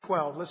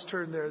12. Let's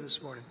turn there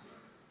this morning.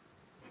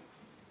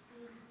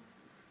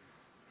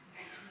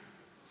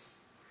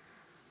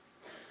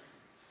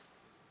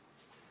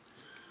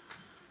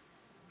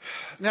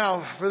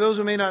 Now, for those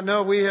who may not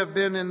know, we have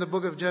been in the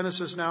book of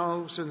Genesis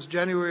now since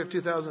January of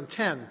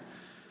 2010.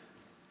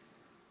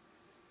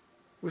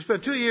 We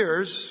spent 2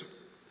 years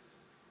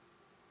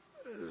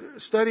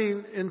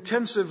studying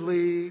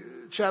intensively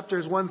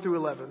chapters 1 through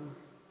 11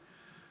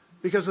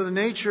 because of the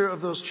nature of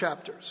those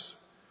chapters.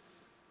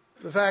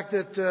 The fact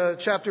that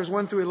chapters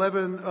 1 through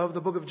 11 of the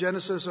book of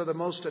Genesis are the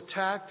most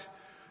attacked,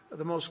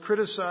 the most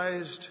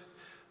criticized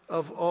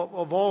of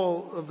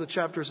all of the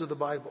chapters of the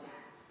Bible.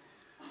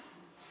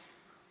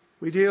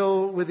 We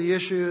deal with the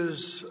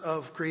issues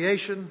of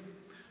creation.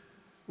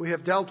 We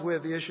have dealt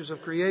with the issues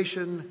of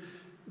creation,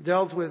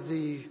 dealt with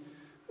the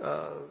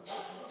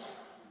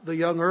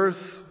young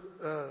earth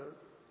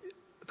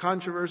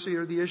controversy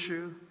or the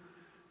issue,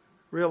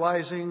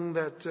 realizing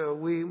that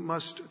we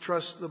must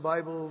trust the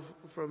Bible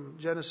from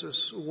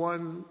Genesis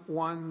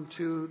 1:1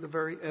 to the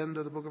very end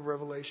of the book of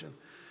Revelation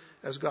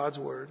as God's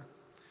Word.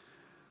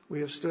 We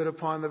have stood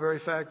upon the very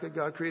fact that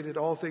God created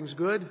all things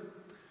good,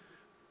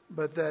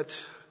 but that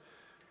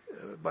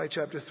by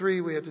chapter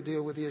 3 we have to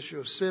deal with the issue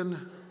of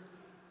sin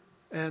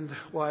and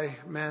why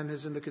man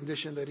is in the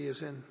condition that he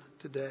is in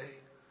today.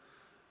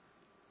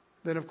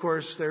 Then, of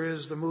course, there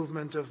is the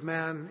movement of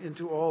man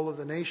into all of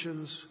the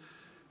nations,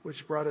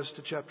 which brought us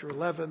to chapter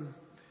 11,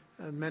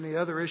 and many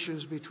other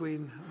issues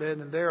between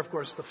then and there. Of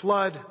course, the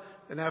flood,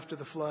 and after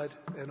the flood,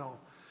 and all.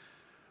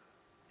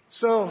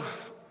 So,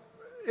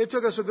 it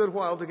took us a good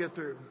while to get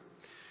through.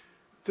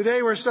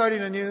 Today we're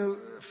starting a new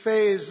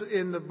phase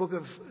in the book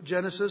of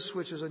Genesis,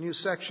 which is a new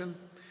section.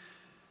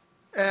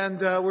 And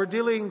we're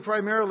dealing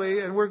primarily,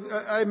 and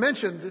I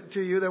mentioned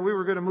to you that we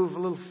were going to move a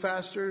little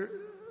faster.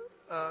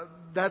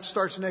 That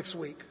starts next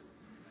week.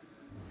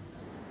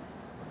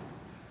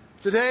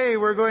 Today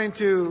we're going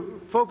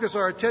to focus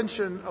our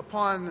attention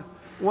upon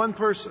one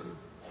person.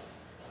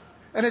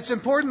 And it's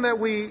important that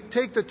we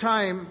take the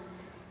time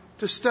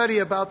to study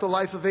about the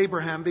life of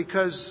Abraham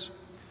because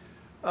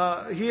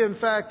he, in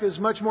fact, is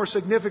much more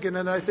significant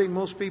than I think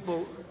most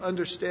people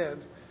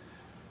understand.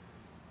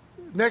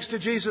 Next to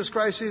Jesus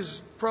Christ,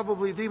 he's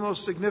probably the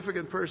most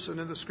significant person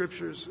in the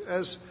Scriptures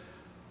as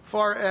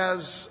far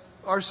as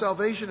our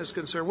salvation is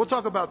concerned. We'll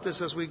talk about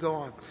this as we go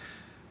on.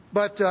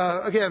 But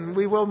again,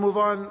 we will move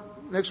on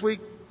next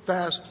week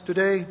fast.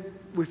 Today,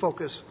 we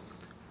focus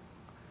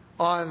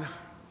on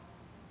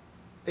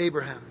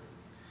Abraham.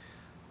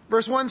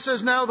 Verse 1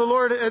 says, "Now the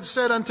Lord had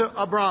said unto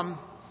Abram,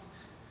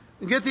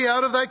 Get thee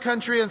out of thy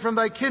country and from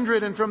thy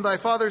kindred and from thy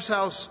father's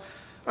house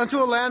unto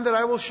a land that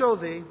I will show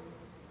thee.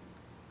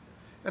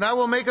 And I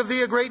will make of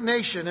thee a great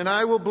nation, and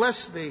I will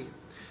bless thee,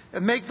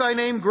 and make thy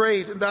name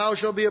great, and thou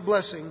shalt be a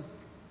blessing.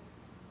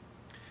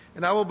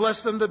 And I will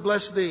bless them that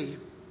bless thee,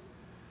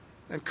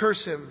 and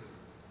curse him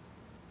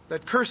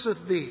that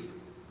curseth thee.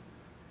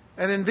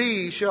 And in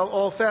thee shall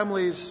all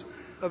families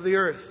of the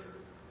earth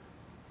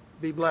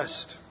be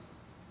blessed."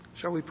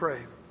 Shall we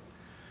pray?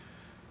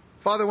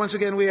 Father, once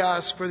again we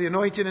ask for the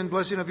anointing and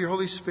blessing of your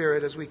Holy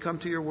Spirit as we come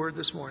to your word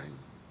this morning.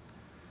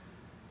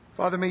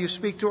 Father, may you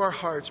speak to our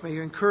hearts. May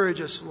you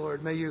encourage us,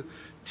 Lord. May you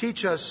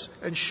teach us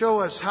and show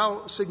us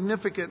how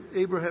significant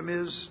Abraham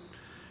is,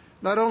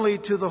 not only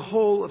to the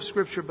whole of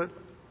Scripture, but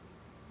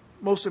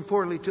most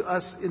importantly to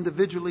us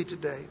individually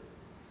today.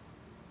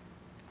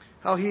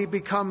 How he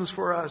becomes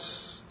for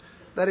us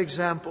that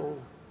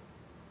example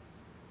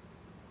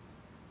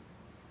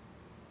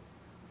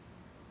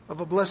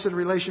of a blessed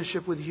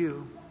relationship with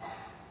you,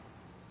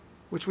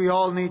 which we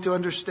all need to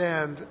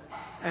understand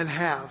and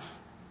have.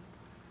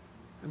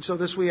 And so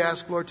this we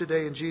ask, Lord,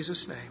 today in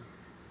Jesus' name.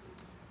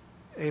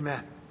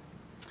 Amen.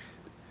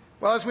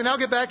 Well, as we now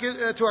get back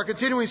to our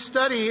continuing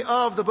study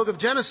of the book of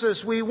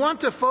Genesis, we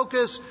want to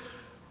focus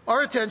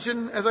our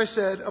attention, as I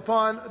said,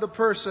 upon the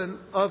person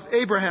of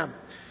Abraham,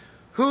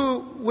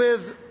 who,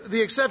 with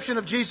the exception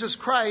of Jesus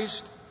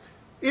Christ,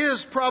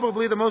 is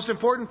probably the most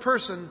important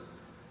person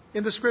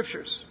in the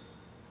Scriptures.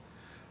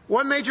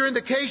 One major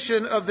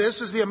indication of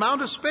this is the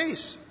amount of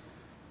space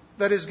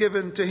that is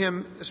given to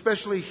him,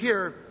 especially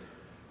here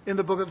in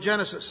the book of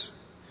Genesis.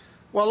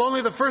 While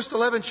only the first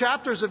 11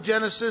 chapters of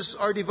Genesis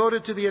are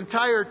devoted to the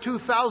entire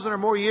 2,000 or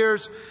more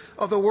years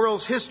of the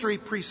world's history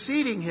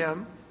preceding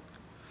him,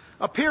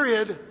 a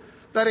period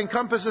that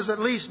encompasses at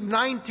least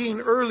 19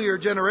 earlier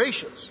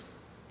generations,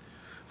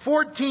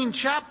 14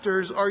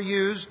 chapters are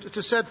used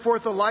to set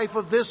forth the life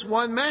of this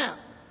one man,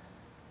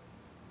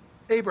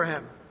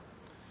 Abraham.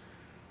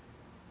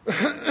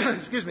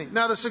 Excuse me.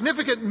 Now, the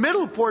significant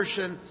middle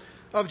portion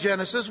of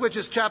Genesis, which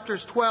is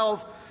chapters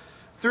 12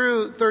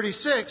 through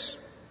 36,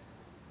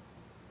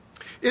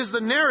 is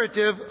the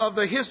narrative of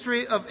the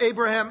history of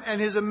Abraham and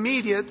his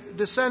immediate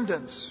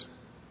descendants.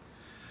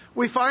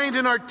 We find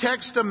in our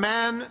text a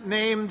man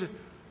named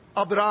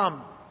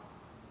Abram,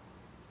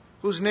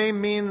 whose name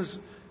means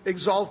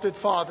exalted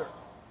father,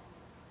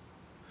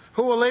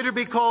 who will later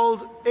be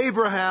called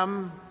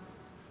Abraham,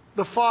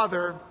 the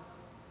father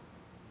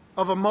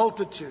of a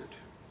multitude.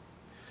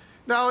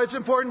 Now, it's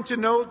important to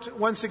note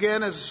once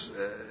again, as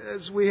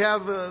we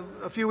have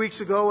a few weeks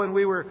ago when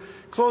we were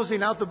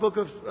closing out the book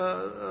of,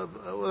 the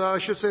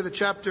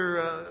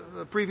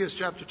previous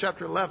chapter,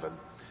 chapter 11,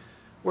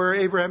 where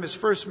Abraham is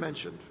first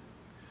mentioned.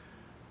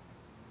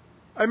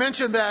 I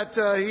mentioned that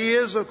he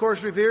is, of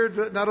course,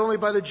 revered not only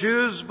by the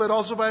Jews, but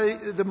also by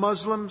the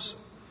Muslims,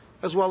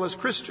 as well as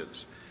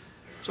Christians.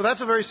 So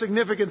that's a very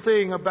significant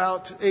thing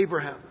about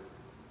Abraham.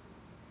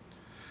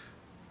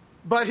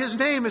 But his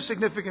name is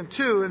significant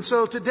too, and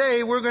so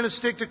today we're going to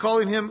stick to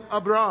calling him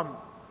Abram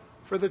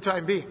for the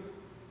time being.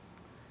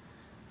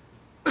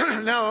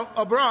 Now,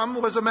 Abram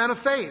was a man of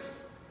faith.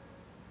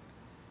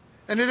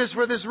 And it is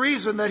for this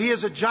reason that he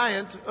is a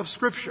giant of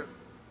Scripture.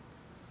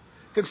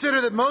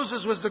 Consider that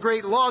Moses was the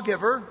great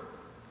lawgiver,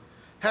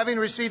 having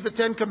received the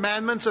 10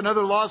 Commandments and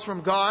other laws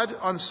from God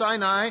on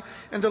Sinai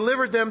and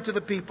delivered them to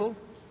the people.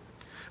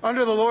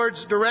 Under the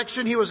Lord's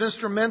direction, he was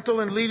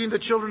instrumental in leading the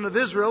children of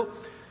Israel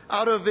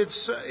out of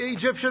its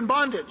Egyptian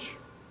bondage.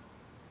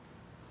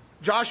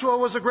 Joshua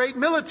was a great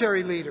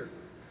military leader.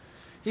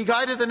 He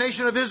guided the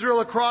nation of Israel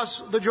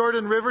across the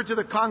Jordan River to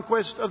the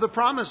conquest of the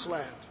Promised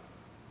Land.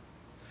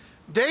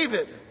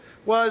 David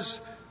was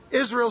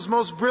Israel's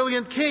most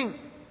brilliant king.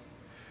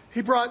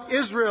 He brought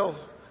Israel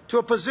to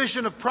a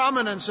position of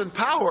prominence and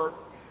power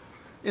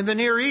in the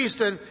Near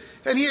East, and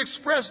he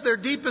expressed their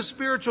deepest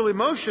spiritual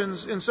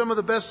emotions in some of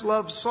the best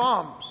loved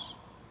psalms.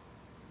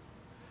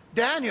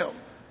 Daniel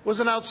was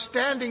an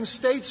outstanding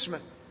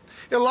statesman.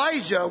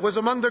 Elijah was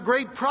among the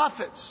great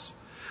prophets.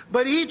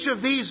 But each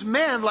of these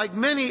men, like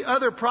many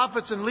other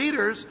prophets and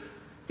leaders,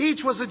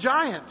 each was a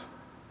giant.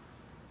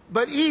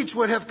 But each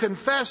would have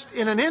confessed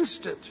in an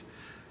instant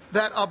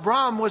that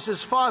Abram was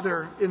his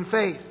father in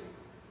faith.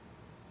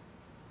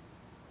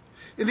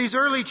 In these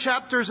early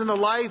chapters in the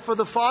life of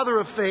the father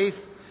of faith,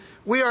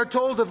 we are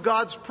told of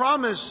God's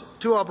promise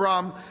to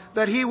Abram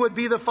that he would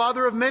be the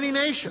father of many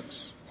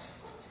nations.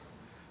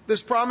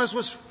 This promise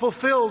was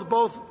fulfilled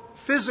both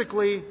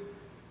physically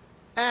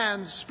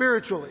and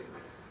spiritually.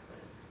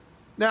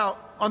 Now,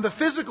 on the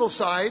physical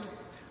side,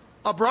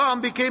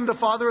 Abram became the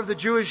father of the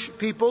Jewish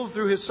people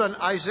through his son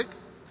Isaac.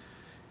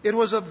 It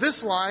was of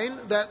this line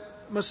that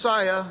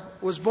Messiah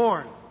was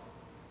born.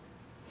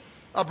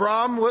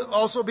 Abram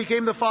also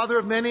became the father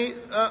of many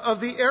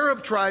of the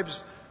Arab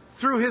tribes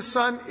through his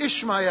son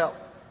Ishmael.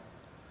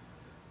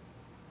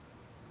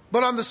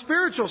 But on the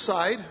spiritual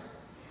side,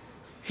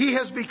 he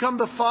has become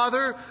the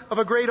father of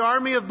a great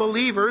army of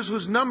believers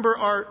whose number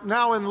are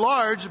now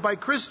enlarged by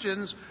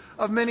Christians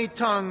of many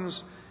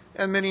tongues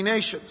and many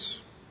nations.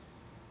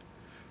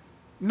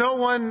 No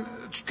one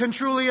can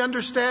truly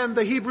understand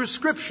the Hebrew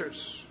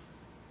Scriptures.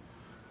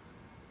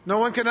 No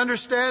one can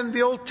understand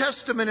the Old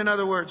Testament, in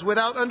other words,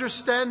 without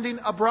understanding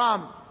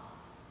Abram.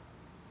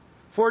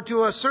 For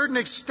to a certain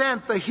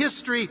extent, the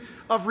history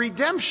of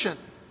redemption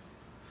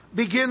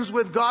begins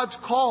with God's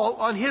call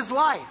on his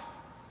life.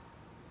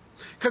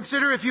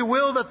 Consider, if you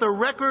will, that the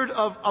record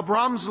of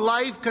Abram's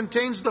life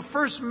contains the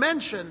first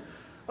mention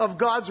of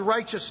God's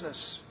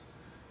righteousness.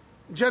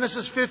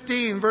 Genesis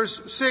 15,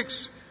 verse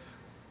 6,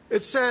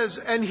 it says,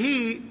 "And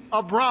he,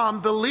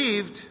 Abram,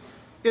 believed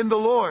in the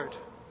Lord,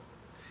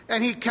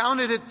 and he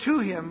counted it to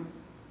him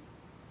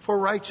for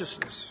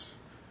righteousness."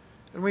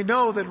 And we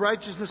know that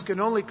righteousness can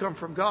only come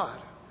from God.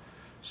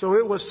 So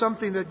it was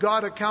something that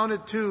God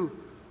accounted to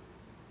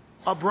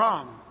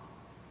Abram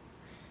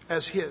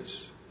as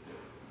his.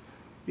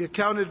 He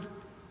accounted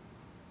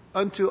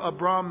unto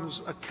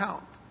Abram's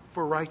account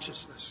for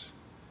righteousness.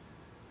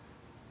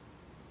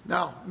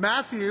 Now,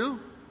 Matthew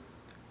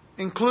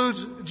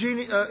includes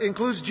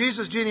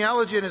Jesus'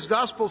 genealogy in his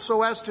gospel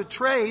so as to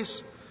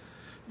trace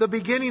the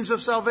beginnings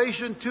of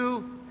salvation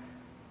to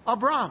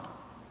Abram.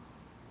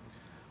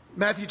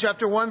 Matthew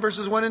chapter 1,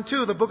 verses 1 and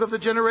 2, the book of the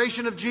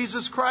generation of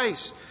Jesus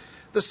Christ,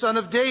 the son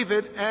of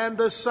David and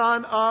the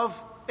son of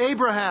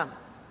Abraham.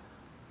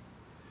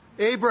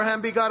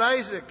 Abraham begot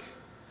Isaac,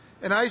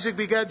 and Isaac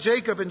begat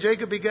Jacob, and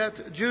Jacob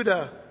begat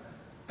Judah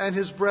and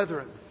his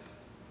brethren.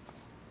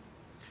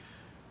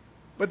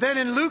 But then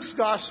in Luke's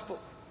gospel,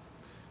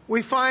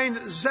 we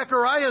find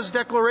Zechariah's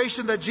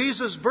declaration that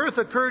Jesus' birth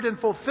occurred in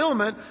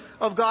fulfillment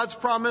of God's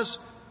promise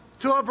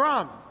to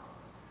Abram.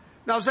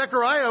 Now,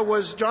 Zechariah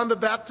was John the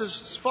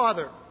Baptist's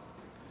father.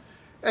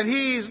 And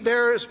he,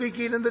 there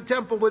speaking in the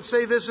temple, would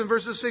say this in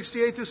verses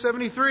 68 through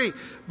 73.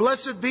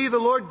 "Blessed be the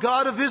Lord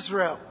God of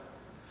Israel,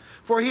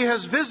 for he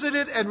has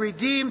visited and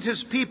redeemed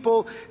his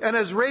people and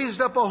has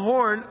raised up a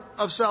horn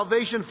of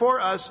salvation for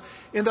us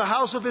in the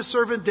house of his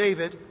servant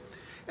David,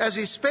 as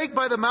he spake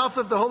by the mouth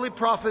of the holy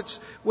prophets,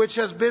 which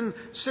has been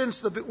since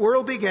the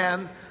world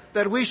began,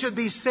 that we should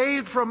be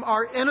saved from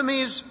our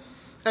enemies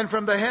and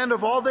from the hand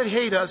of all that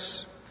hate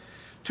us,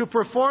 to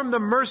perform the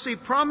mercy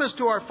promised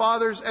to our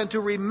fathers and to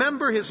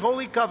remember his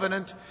holy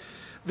covenant,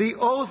 the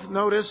oath,"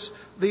 notice,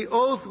 "the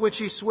oath which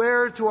he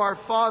sware to our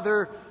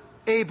father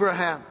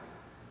Abraham."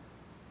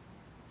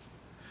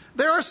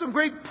 There are some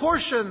great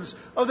portions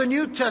of the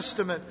New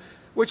Testament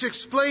which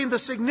explain the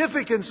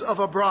significance of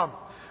Abram.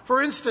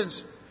 For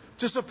instance,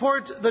 to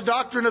support the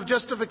doctrine of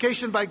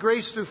justification by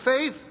grace through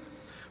faith,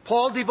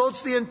 Paul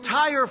devotes the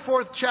entire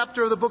 4th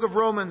chapter of the book of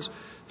Romans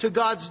to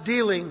God's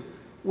dealing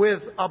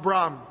with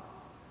Abram.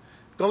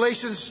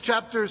 Galatians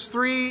chapters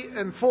 3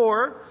 and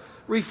 4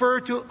 refer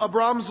to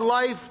Abram's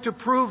life to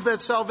prove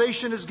that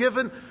salvation is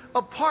given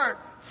apart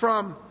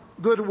from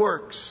good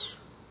works.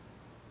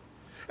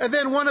 And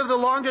then one of the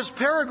longest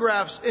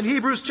paragraphs in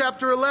Hebrews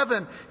chapter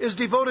 11 is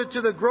devoted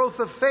to the growth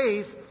of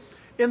faith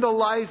in the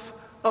life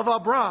of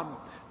Abram.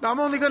 Now I'm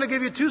only going to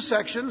give you 2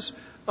 sections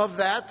of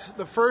that,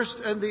 the first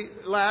and the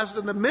last,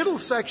 and the middle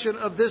section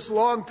of this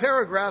long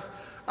paragraph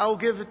I'll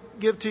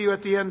give to you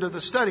at the end of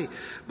the study.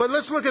 But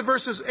let's look at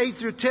verses 8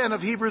 through 10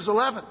 of Hebrews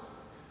 11.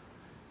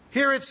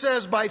 Here it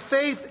says, by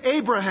faith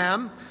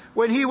Abraham,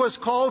 when he was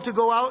called to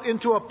go out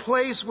into a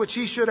place which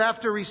he should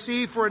after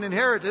receive for an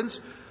inheritance,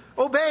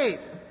 obeyed.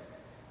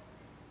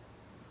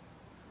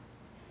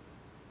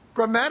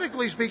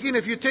 Grammatically speaking,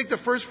 if you take the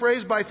first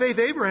phrase, by faith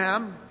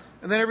Abraham,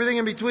 and then everything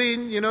in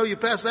between, you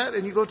pass that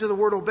and you go to the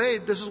word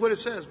obeyed, this is what it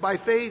says. By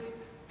faith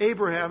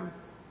Abraham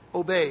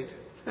obeyed.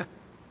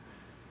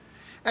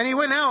 And he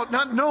went out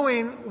not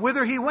knowing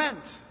whither he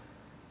went.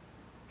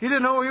 He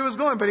didn't know where he was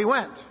going, but he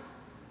went.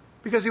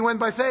 Because he went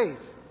by faith.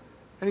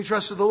 And he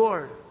trusted the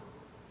Lord.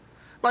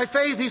 By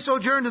faith he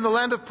sojourned in the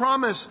land of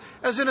promise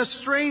as in a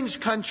strange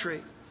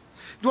country,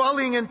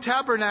 dwelling in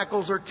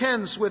tabernacles or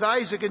tents with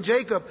Isaac and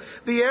Jacob,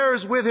 the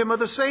heirs with him of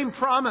the same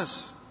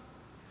promise.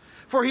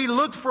 For he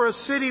looked for a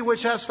city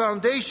which has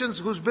foundations,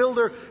 whose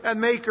builder and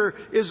maker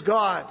is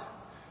God.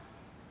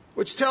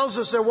 Which tells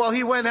us that while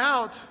he went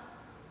out,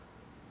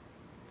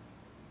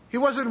 he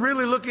wasn't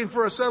really looking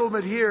for a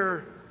settlement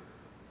here.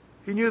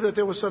 He knew that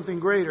there was something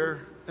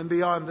greater and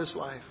beyond this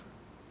life.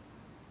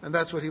 And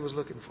that's what he was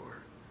looking for.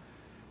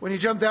 When you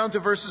jump down to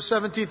verses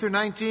 17 through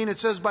 19, it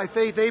says, by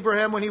faith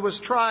Abraham, when he was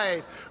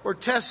tried or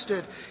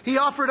tested, he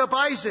offered up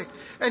Isaac.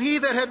 And he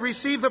that had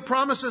received the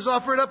promises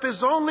offered up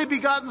his only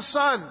begotten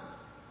son,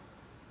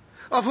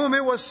 of whom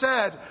it was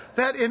said,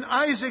 that in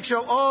Isaac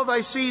shall all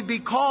thy seed be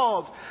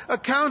called,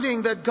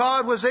 accounting that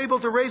God was able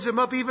to raise him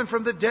up even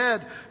from the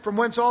dead, from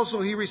whence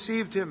also he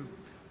received him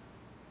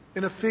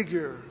in a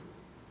figure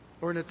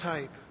or in a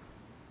type.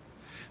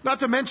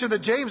 Not to mention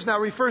that James now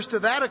refers to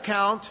that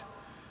account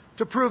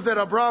to prove that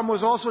Abram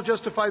was also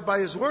justified by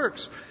his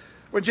works.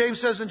 When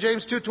James says in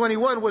James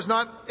 2:21, was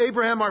not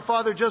Abraham our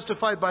father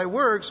justified by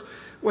works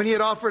when he had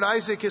offered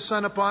Isaac his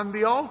son upon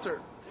the altar?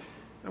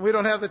 And we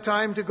don't have the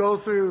time to go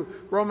through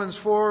Romans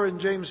 4 and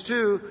James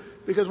 2,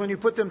 because when you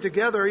put them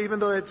together, even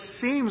though it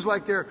seems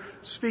like they're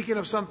speaking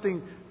of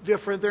something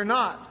different, they're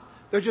not.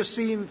 They're just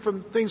seeing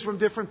things from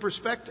different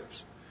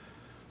perspectives.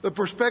 The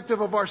perspective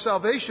of our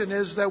salvation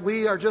is that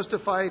we are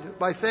justified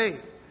by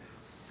faith.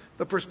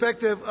 The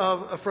perspective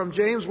from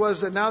James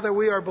was that now that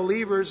we are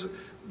believers,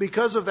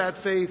 because of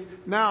that faith,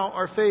 now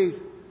our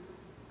faith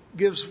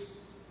gives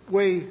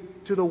way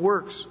to the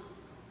works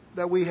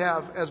that we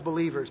have as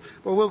believers.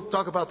 But we'll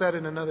talk about that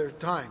in another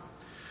time.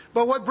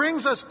 But what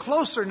brings us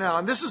closer now,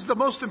 and this is the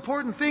most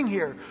important thing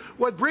here,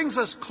 what brings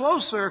us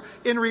closer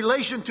in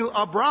relation to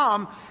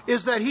Abram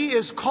is that he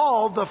is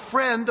called the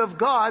friend of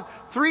God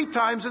 3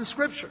 times in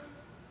Scripture.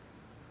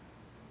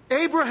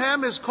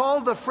 Abraham is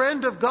called the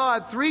friend of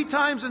God 3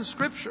 times in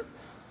Scripture.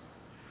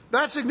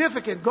 That's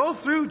significant. Go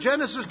through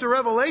Genesis to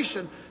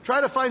Revelation.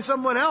 Try to find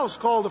someone else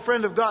called the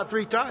friend of God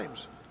 3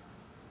 times.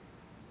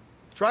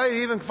 Try to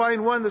even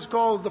find one that's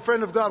called the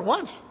friend of God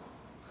once,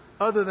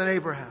 other than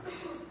Abraham.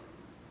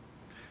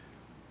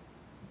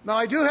 Now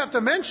I do have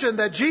to mention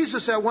that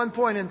Jesus at one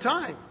point in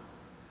time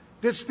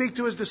did speak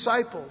to his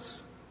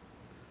disciples.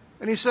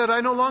 And he said,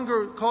 I no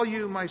longer call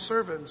you my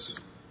servants.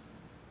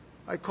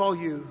 I call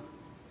you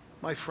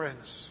my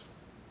friends.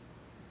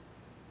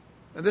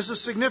 And this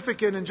is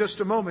significant in just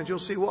a moment. You'll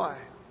see why.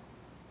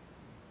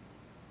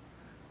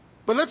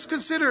 But let's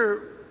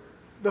consider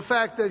the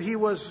fact that he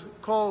was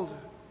called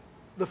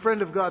the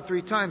friend of God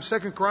 3 times.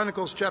 2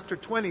 Chronicles chapter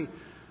 20,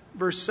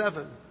 verse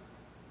 7.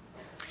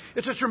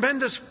 It's a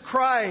tremendous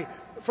cry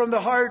from the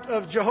heart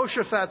of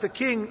Jehoshaphat, the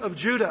king of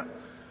Judah.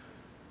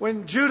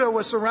 When Judah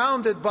was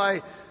surrounded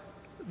by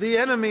the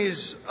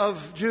enemies of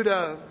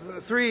Judah,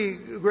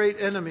 3 great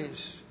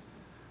enemies.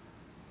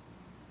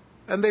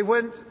 And they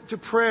went to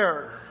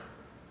prayer.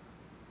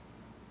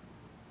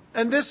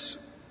 And this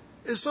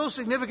is so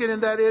significant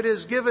in that it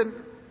is given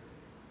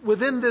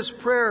within this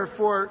prayer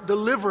for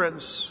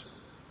deliverance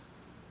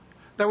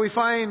that we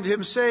find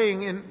him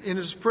saying in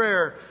his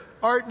prayer,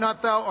 art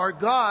not thou our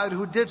God,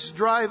 who didst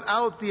drive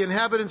out the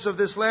inhabitants of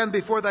this land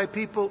before thy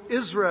people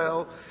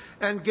Israel,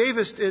 and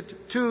gavest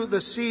it to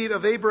the seed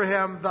of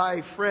Abraham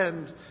thy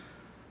friend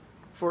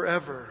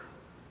forever.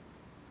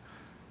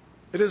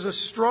 It is a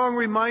strong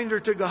reminder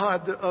to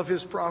God of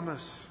his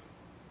promise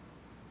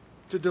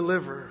to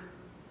deliver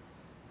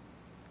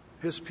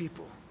his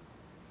people.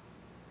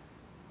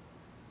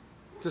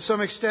 To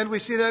some extent, we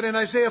see that in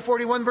Isaiah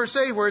 41 verse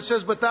 8, where it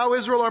says, but thou,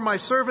 Israel, art my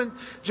servant,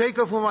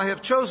 Jacob, whom I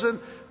have chosen,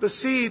 the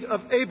seed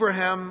of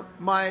Abraham,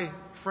 my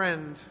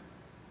friend.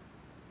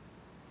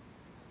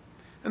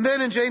 And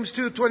then in James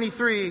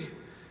 2:23,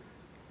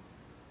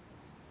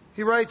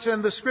 He writes,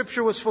 "And the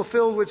scripture was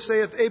fulfilled which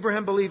saith,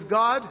 Abraham believed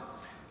God,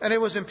 and it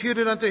was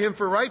imputed unto him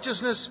for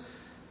righteousness,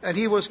 and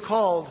he was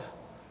called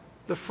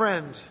the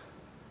friend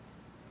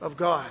of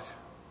God."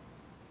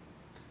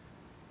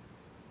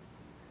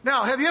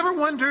 Now, have you ever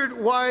wondered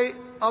why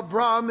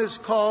Abram is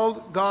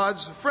called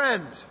God's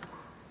friend?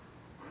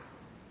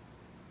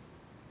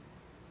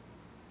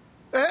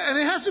 And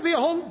it has to be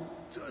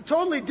a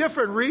totally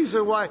different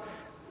reason why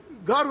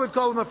God would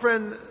call him a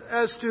friend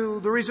as to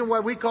the reason why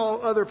we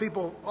call other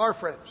people our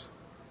friends.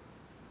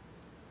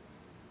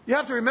 You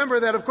have to remember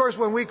that, of course,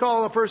 when we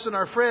call a person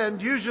our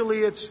friend, usually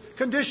it's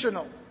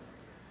conditional.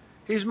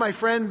 He's my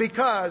friend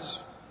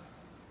because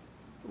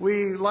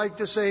we like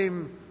the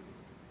same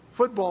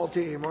football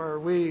team, or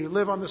we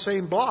live on the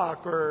same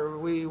block, or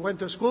we went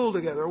to school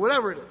together, or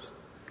whatever it is.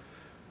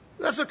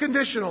 That's a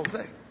conditional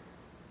thing.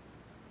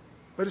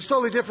 But it's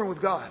totally different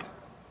with God.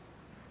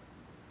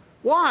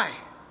 Why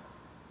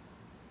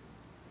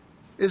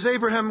is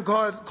Abraham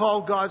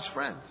called God's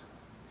friend?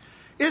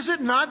 Is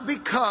it not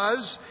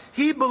because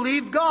he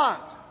believed God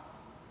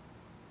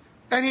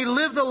and he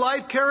lived a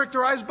life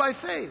characterized by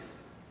faith?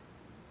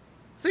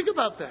 Think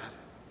about that.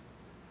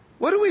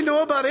 What do we know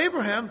about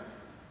Abraham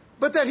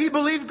but that he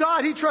believed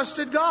God, he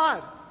trusted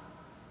God?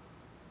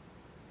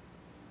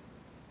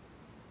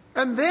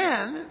 And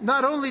then,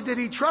 not only did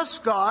he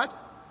trust God,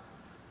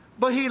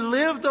 but he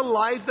lived a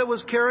life that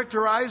was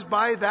characterized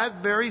by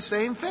that very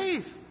same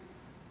faith.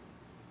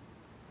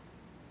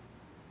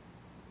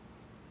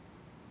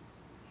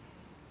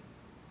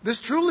 This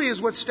truly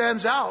is what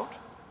stands out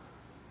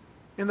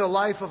in the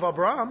life of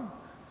Abram.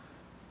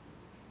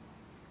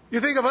 You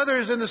think of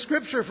others in the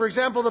scripture, for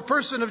example, the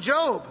person of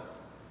Job.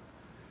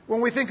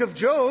 When we think of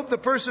Job, the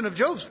person of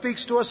Job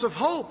speaks to us of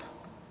hope.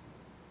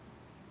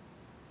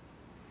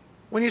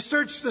 When you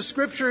search the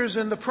scriptures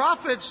and the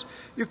prophets,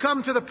 you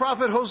come to the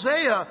prophet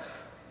Hosea.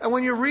 And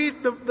when you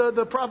read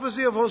the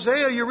prophecy of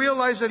Hosea, you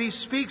realize that he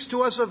speaks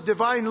to us of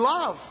divine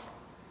love.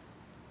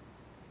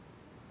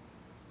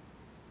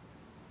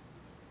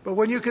 But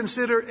when you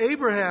consider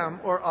Abraham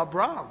or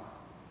Abram,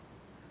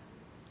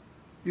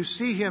 you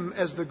see him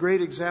as the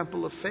great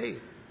example of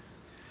faith.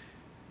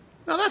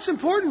 Now that's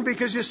important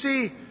because you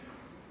see,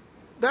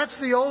 that's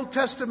the Old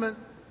Testament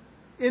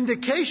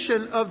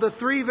indication of the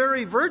three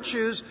very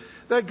virtues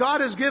that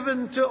God has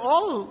given to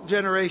all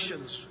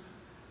generations,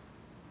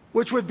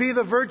 which would be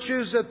the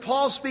virtues that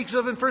Paul speaks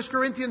of in 1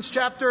 Corinthians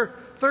chapter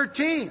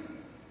 13.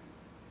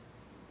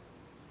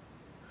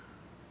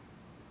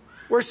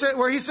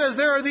 Where he says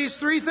there are these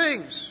three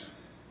things.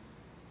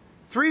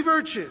 Three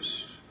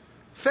virtues.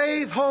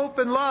 Faith, hope,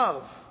 and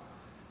love.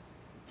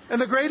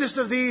 And the greatest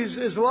of these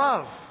is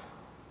love.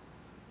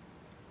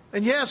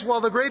 And yes,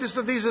 while the greatest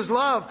of these is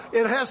love,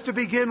 it has to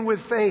begin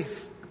with faith.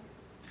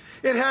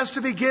 It has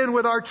to begin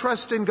with our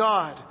trust in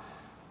God.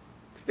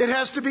 It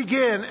has to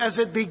begin as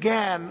it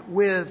began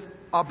with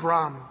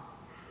Abram.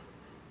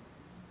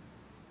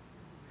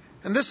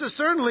 And this is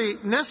certainly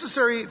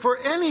necessary for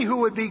any who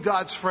would be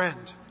God's friend.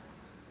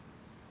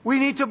 We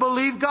need to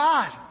believe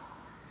God.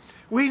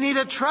 We need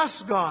to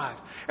trust God.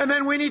 And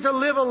then we need to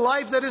live a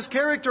life that is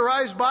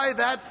characterized by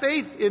that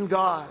faith in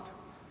God.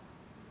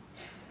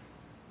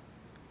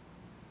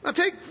 Now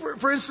take,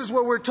 for instance,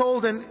 what we're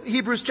told in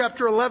Hebrews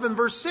chapter 11,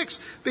 verse 6,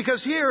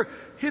 because here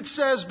it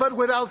says, "But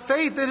without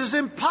faith it is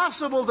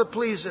impossible to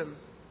please Him.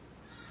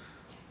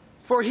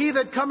 For he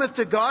that cometh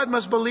to God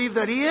must believe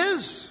that He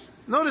is."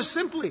 Notice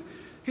simply,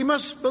 he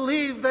must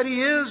believe that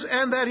He is,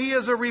 and that He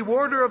is a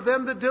rewarder of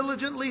them that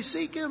diligently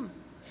seek Him.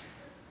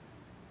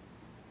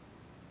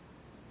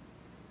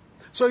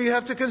 So you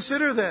have to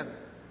consider then,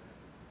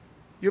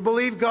 you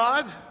believe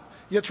God,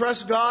 you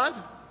trust God,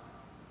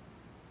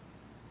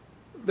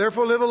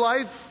 therefore live a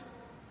life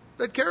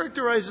that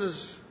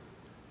characterizes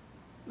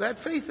that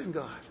faith in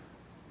God.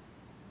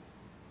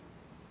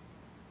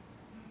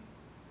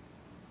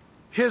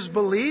 His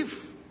belief,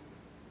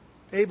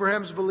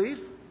 Abraham's belief,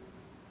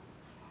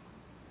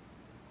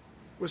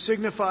 was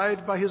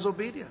signified by his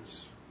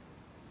obedience.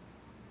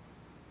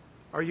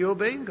 Are you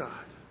obeying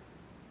God?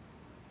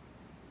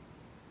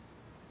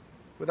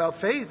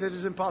 Without faith, it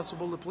is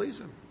impossible to please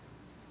Him.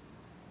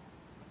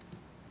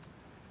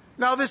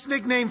 Now, this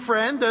nickname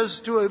friend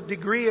does to a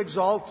degree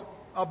exalt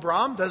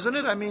Abram, doesn't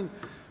it? I mean,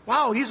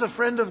 wow, he's a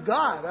friend of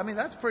God. I mean,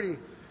 that's pretty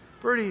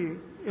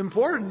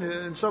important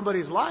in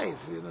somebody's life,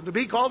 you know, to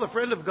be called a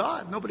friend of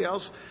God. Nobody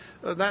else,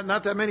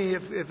 not that many,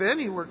 if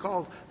any, were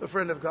called the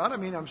friend of God. I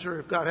mean, I'm sure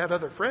if God had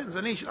other friends,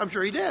 and I'm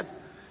sure He did.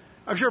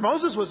 I'm sure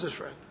Moses was His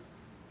friend.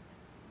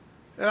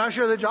 And I'm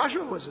sure that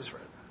Joshua was His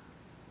friend.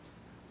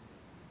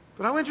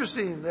 But how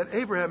interesting that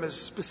Abraham is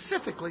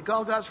specifically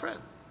called God's friend.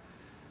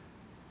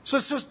 So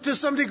to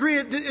some degree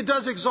it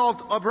does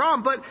exalt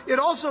Abram, but it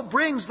also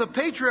brings the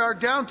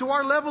patriarch down to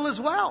our level as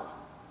well.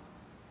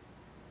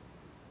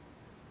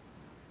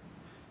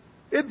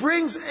 It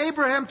brings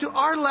Abraham to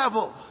our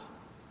level.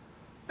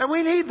 And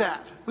we need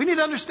that. We need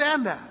to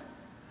understand that.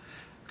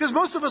 Because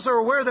most of us are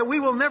aware that we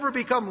will never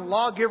become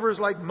lawgivers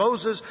like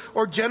Moses,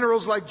 or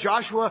generals like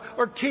Joshua,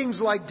 or kings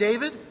like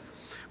David.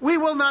 We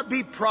will not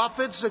be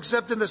prophets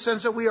except in the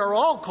sense that we are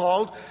all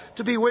called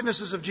to be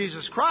witnesses of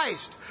Jesus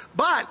Christ.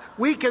 But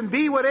we can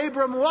be what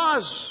Abram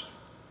was.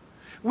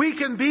 We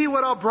can be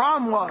what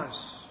Abram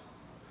was.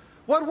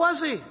 What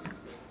was he?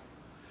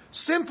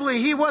 Simply,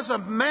 he was a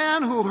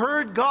man who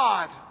heard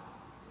God.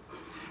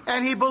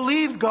 And he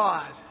believed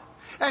God.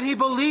 And he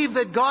believed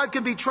that God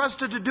can be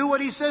trusted to do what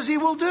he says he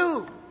will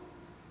do.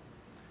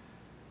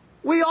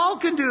 We all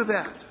can do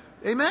that.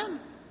 Amen?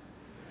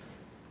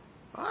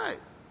 All right.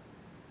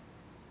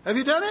 Have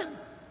you done it?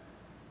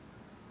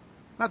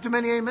 Not too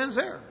many amens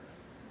there.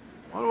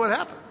 I wonder what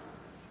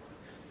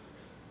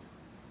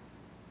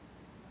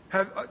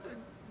happened.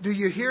 Do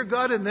you hear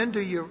God and then do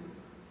you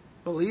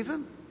believe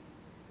Him?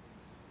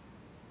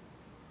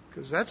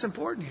 Because that's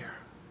important here.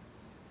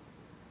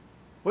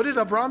 What did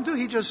Abram do?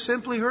 He just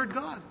simply heard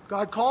God.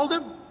 God called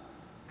him.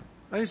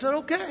 And he said,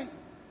 okay.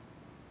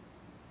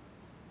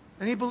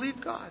 And he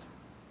believed God.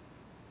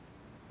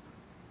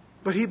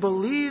 But he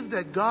believed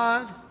that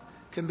God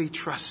can be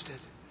trusted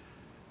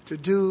to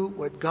do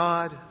what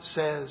God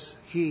says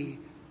He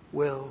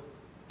will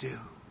do.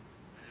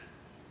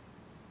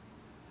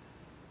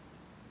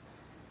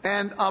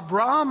 And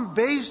Abram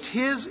based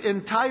his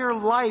entire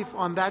life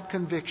on that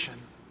conviction.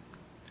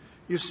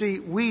 You see,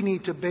 we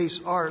need to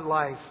base our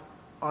life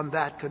on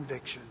that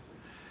conviction.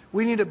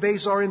 We need to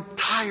base our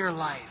entire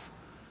life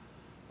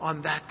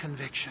on that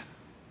conviction.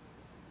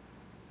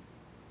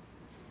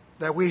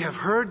 That we have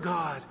heard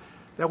God,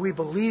 that we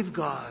believe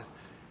God,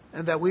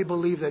 and that we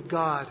believe that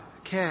God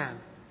can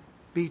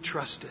be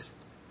trusted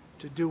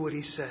to do what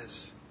He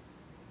says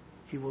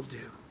He will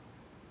do.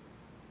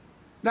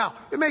 Now,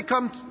 it may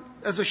come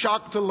as a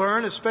shock to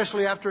learn,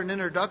 especially after an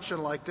introduction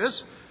like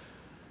this,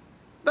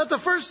 that the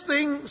first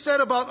thing said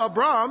about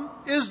Abram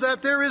is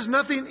that there is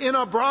nothing in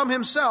Abram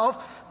himself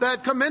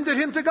that commended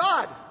him to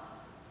God.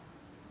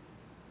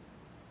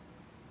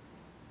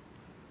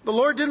 The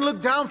Lord didn't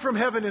look down from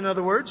heaven, in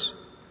other words,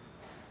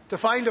 to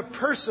find a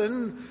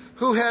person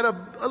who had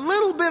a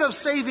little bit of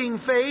saving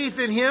faith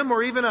in him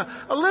or even a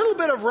little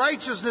bit of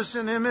righteousness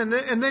in him. And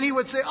then he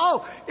would say,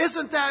 oh,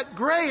 isn't that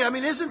great? I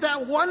mean, isn't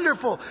that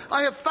wonderful?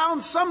 I have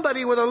found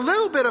somebody with a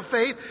little bit of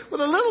faith,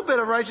 with a little bit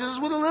of righteousness,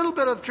 with a little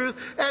bit of truth.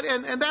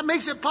 And that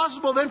makes it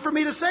possible then for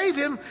me to save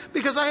him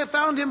because I have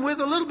found him with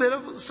a little bit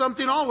of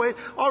something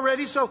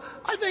already. So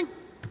I think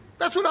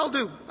that's what I'll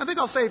do. I think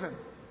I'll save him.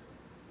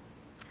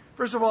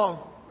 First of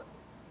all,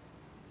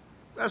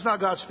 that's not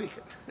God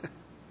speaking.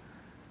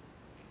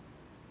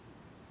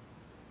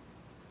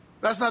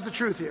 That's not the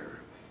truth here.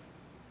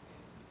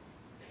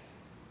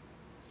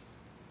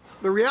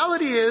 The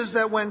reality is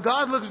that when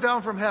God looks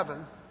down from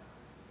heaven,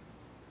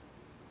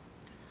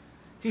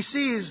 He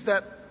sees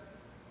that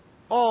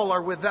all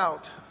are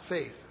without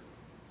faith.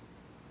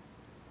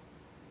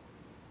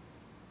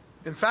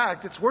 In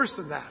fact, it's worse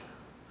than that.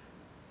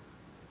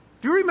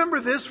 Do you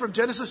remember this from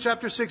Genesis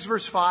chapter 6,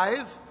 verse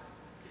 5?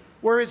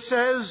 Where it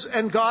says,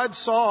 and God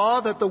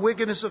saw that the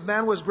wickedness of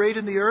man was great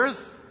in the earth,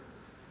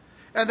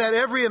 and that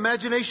every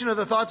imagination of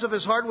the thoughts of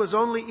his heart was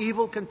only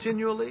evil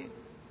continually.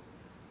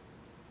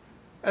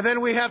 And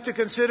then we have to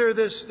consider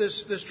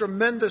this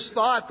tremendous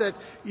thought that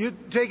you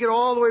take it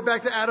all the way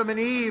back to Adam and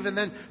Eve and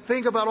then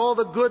think about all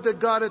the good that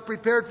God had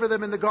prepared for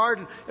them in the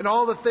garden and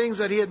all the things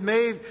that He had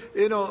made,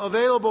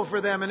 available for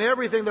them and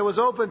everything that was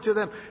open to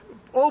them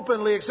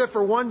openly except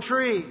for one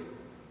tree.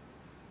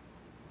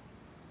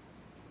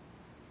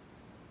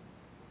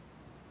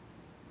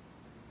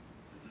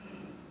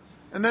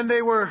 And then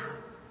they were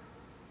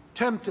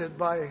tempted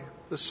by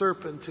the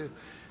serpent to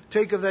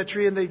take of that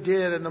tree, and they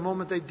did. And the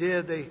moment they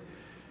did,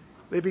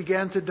 they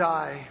began to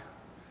die.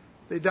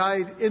 They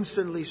died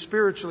instantly,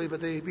 spiritually,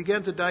 but they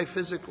began to die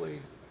physically.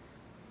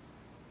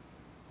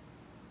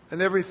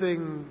 And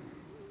everything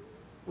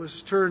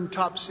was turned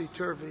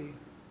topsy-turvy.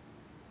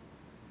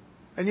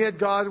 And yet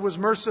God was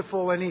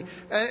merciful,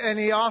 and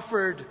He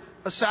offered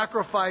a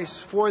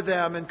sacrifice for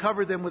them and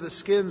covered them with the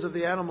skins of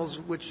the animals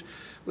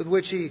with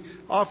which He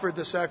offered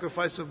the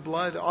sacrifice of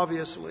blood,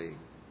 obviously,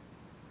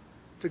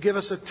 to give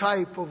us a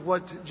type of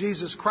what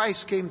Jesus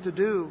Christ came to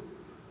do.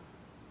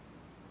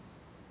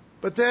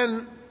 But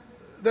then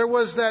there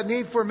was that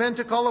need for men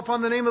to call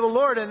upon the name of the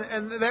Lord,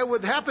 and that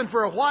would happen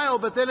for a while,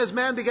 but then as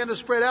man began to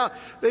spread out,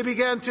 they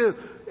began to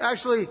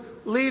actually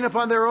lean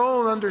upon their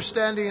own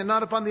understanding and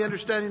not upon the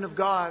understanding of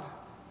God.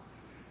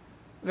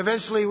 And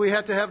eventually we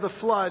had to have the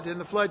flood, and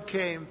the flood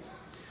came.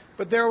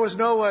 But there was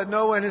Noah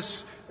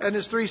and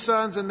his 3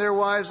 sons and their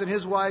wives and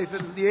his wife,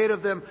 and the 8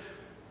 of them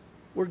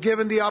were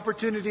given the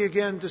opportunity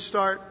again to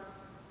start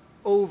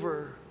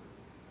over.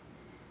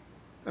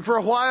 And for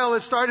a while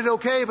it started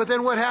okay, but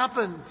then what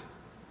happened?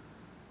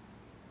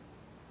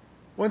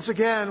 Once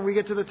again, we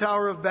get to the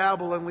Tower of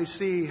Babel and we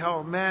see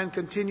how man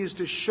continues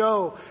to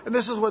show, and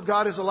this is what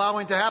God is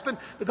allowing to happen.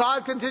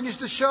 God continues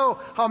to show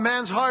how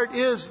man's heart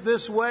is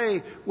this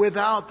way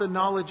without the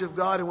knowledge of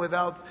God and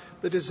without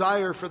the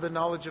desire for the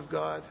knowledge of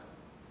God.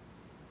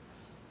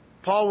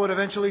 Paul would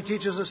eventually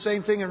teach us the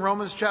same thing in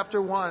Romans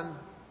chapter 1.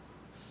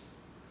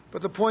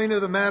 But the point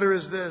of the matter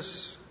is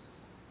this: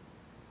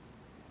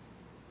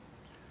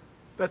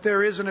 that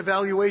there is an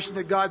evaluation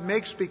that God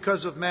makes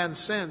because of man's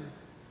sin.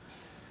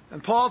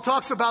 And Paul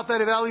talks about that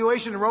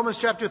evaluation in Romans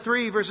chapter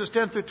 3, verses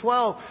 10 through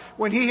 12,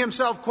 when he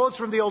himself quotes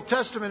from the Old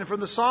Testament and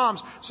from the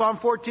Psalms, Psalm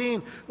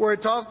 14, where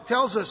it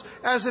tells us,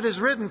 as it is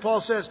written,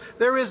 Paul says,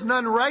 there is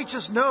none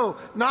righteous, no,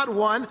 not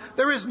one.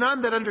 There is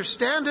none that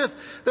understandeth.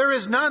 There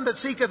is none that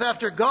seeketh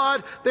after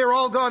God. They are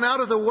all gone out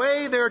of the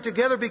way. They are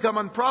together become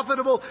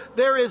unprofitable.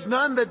 There is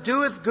none that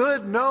doeth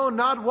good, no,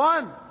 not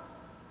one.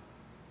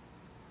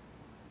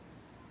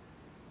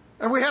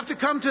 And we have to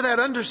come to that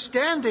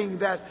understanding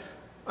that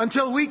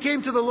until we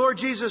came to the Lord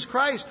Jesus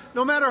Christ,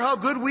 no matter how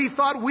good we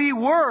thought we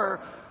were,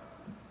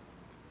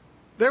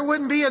 there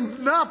wouldn't be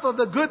enough of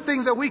the good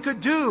things that we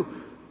could do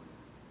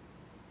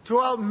to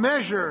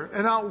outmeasure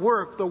and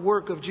outwork the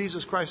work of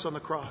Jesus Christ on the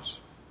cross.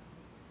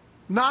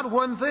 Not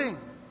one thing.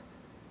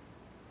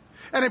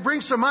 And it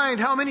brings to mind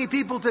how many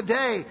people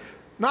today,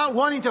 not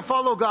wanting to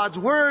follow God's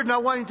Word,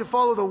 not wanting to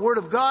follow the Word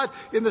of God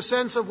in the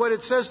sense of what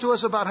it says to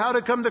us about how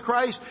to come to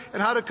Christ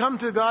and how to come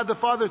to God the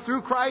Father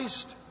through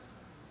Christ.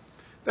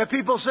 That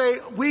people say,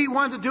 we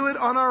want to do it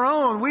on our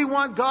own. We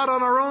want God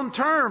on our own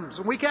terms.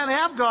 And we can't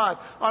have God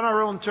on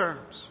our own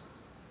terms.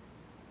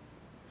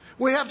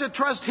 We have to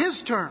trust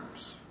His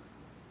terms.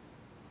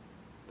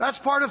 That's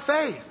part of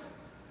faith.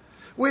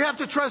 We have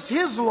to trust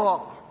His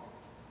law.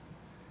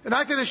 And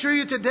I can assure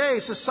you today,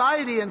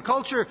 society and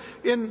culture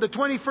in the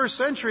 21st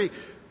century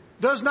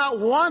does not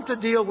want to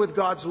deal with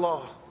God's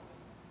law.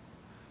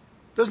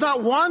 Does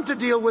not want to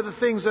deal with the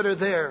things that are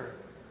there.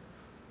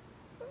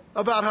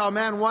 About how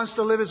man wants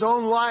to live his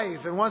own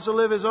life and wants to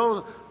live his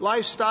own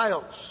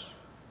lifestyles.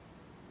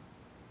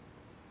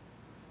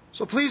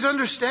 So please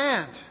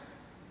understand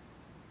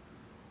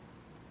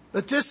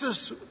that this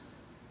is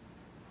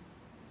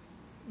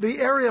the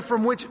area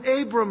from which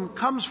Abram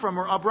comes from,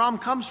 or Abram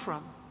comes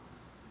from.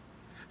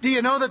 Do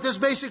you know that this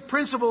basic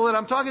principle that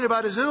I'm talking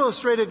about is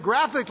illustrated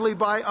graphically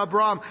by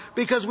Abram,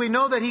 because we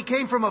know that he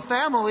came from a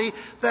family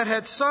that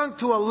had sunk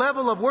to a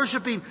level of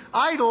worshiping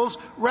idols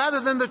rather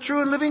than the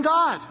true and living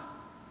God.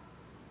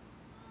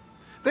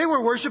 They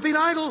were worshiping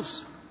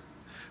idols.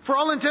 For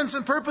all intents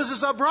and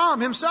purposes, Abram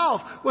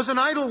himself was an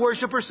idol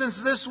worshiper, since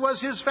this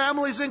was his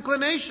family's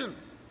inclination.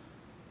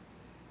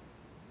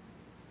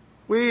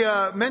 We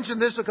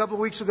mentioned this a couple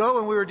of weeks ago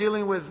when we were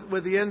dealing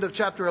with the end of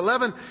chapter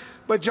 11.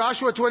 But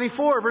Joshua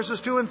 24,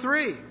 verses 2 and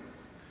 3.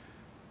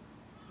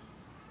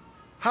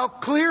 How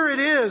clear it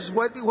is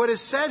what is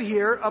said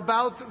here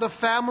about the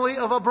family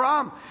of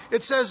Abram.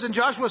 It says, and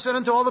Joshua said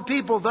unto all the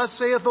people, thus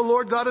saith the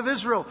Lord God of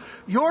Israel,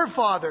 your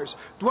fathers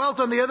dwelt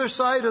on the other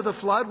side of the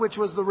flood, which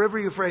was the river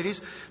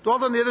Euphrates,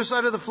 dwelt on the other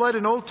side of the flood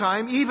in old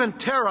time, even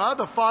Terah,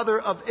 the father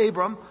of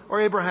Abram,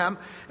 or Abraham,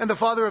 and the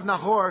father of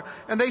Nahor,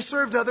 and they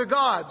served other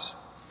gods.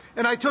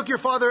 And I took your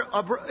father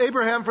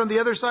Abraham from the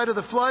other side of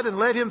the flood and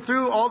led him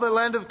through all the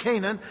land of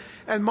Canaan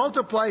and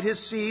multiplied his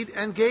seed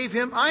and gave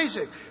him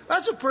Isaac.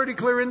 That's a pretty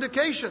clear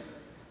indication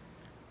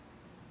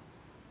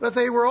that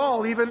they were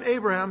all, even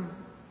Abraham,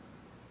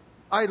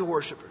 idol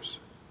worshippers.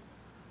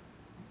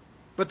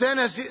 But then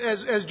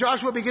as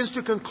Joshua begins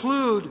to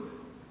conclude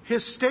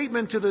his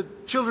statement to the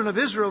children of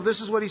Israel, this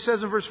is what he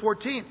says in verse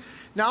 14.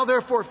 Now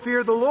therefore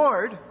fear the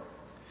Lord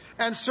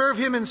and serve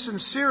him in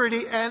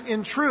sincerity and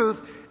in truth,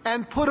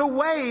 and put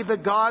away the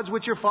gods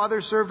which your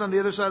fathers served on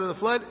the other side of the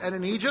flood and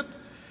in Egypt,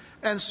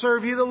 and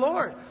serve ye the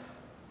Lord.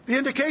 The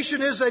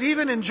indication is that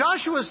even in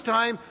Joshua's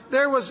time,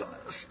 there was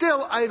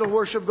still idol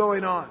worship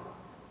going on.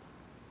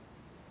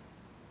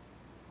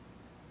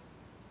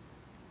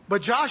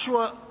 But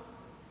Joshua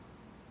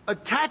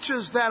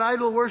attaches that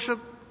idol worship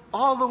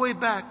all the way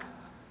back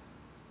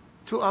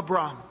to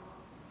Abram.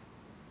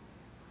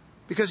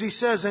 Because he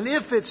says, and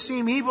if it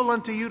seem evil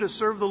unto you to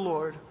serve the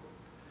Lord,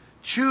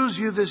 choose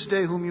you this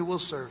day whom you will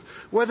serve.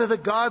 Whether the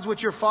gods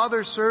which your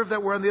fathers served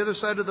that were on the other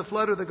side of the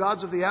flood, or the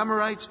gods of the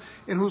Amorites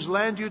in whose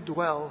land you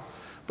dwell.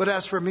 But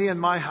as for me and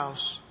my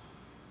house,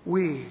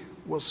 we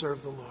will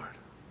serve the Lord.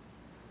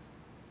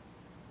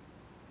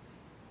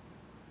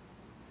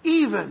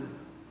 Even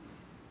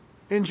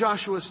in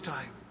Joshua's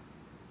time,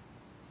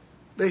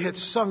 they had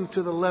sunk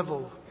to the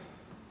level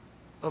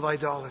of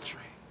idolatry.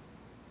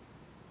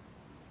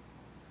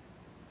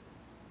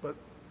 But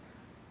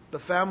the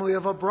family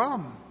of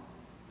Abram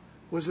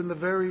was in the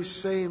very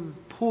same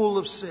pool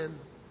of sin.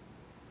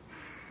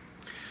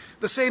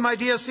 The same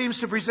idea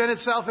seems to present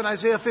itself in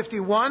Isaiah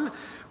 51,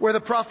 where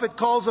the prophet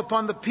calls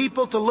upon the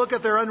people to look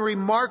at their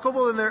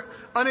unremarkable and their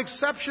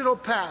unexceptional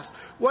past.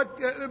 What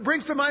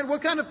brings to mind,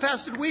 what kind of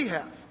past did we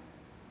have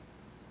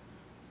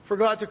for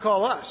God to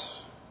call us?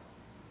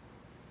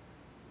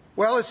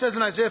 Well, it says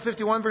in Isaiah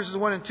 51, verses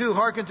 1 and 2,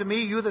 hearken to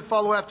me, you that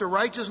follow after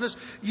righteousness,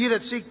 ye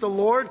that seek the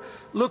Lord,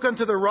 look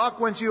unto the rock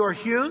whence you are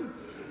hewn,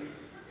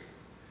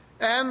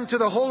 and to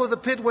the hole of the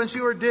pit whence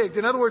you are digged.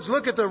 In other words,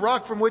 look at the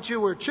rock from which you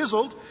were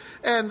chiseled,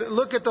 and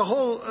look at the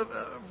hole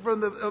from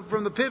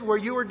the pit where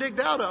you were digged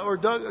out of, or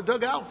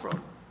dug out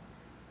from.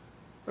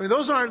 I mean,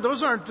 those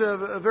aren't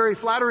very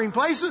flattering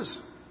places.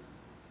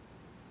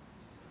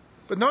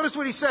 But notice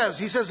what he says.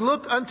 He says,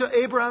 look unto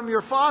Abraham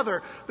your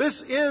father.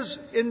 This is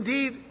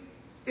indeed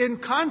in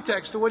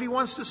context to what he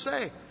wants to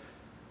say.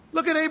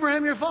 Look at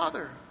Abraham, your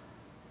father.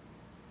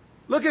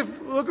 Look at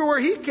where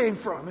he came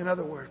from, in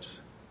other words.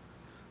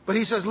 But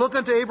he says, look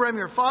unto Abraham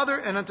your father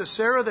and unto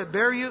Sarah that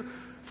bare you,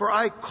 for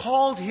I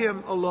called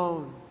him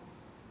alone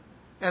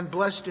and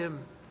blessed him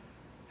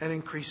and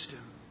increased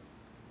him.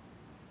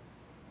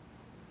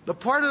 The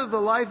part of the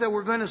life that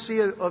we're going to see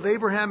of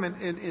Abraham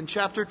in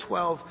chapter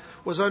 12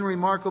 was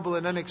unremarkable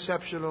and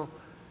unexceptional.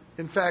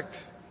 In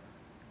fact,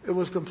 it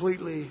was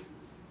completely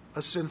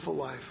a sinful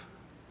life.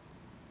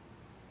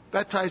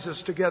 That ties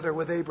us together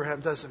with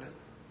Abraham, doesn't it?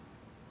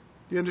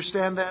 Do you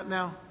understand that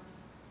now?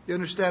 You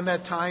understand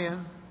that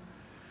tie-in?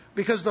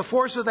 Because the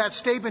force of that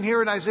statement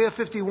here in Isaiah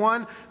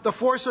 51, the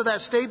force of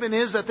that statement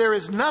is that there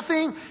is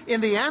nothing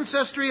in the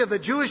ancestry of the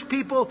Jewish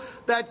people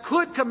that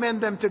could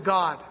commend them to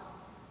God.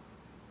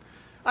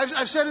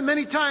 I've said it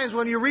many times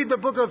when you read the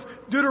book of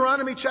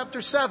Deuteronomy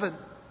chapter 7,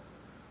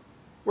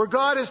 where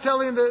God is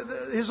telling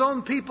His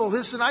own people,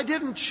 listen, I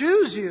didn't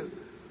choose you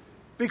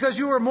because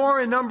you were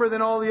more in number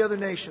than all the other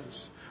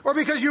nations, or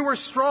because you were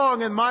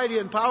strong and mighty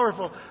and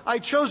powerful. I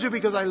chose you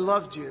because I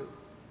loved you.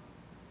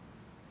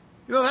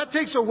 You know, that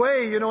takes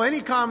away,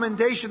 any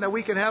commendation that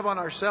we can have on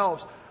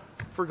ourselves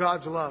for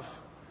God's love.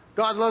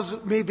 God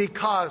loves me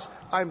because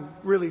I'm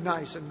really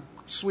nice and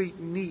sweet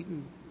and neat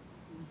and,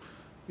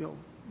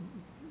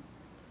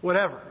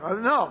 whatever.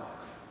 No.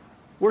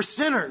 We're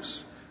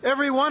sinners.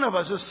 Every one of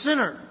us is a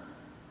sinner.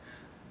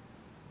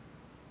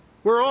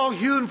 We're all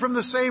hewn from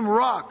the same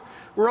rock.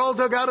 We're all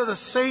dug out of the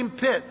same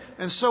pit.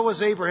 And so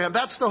was Abraham.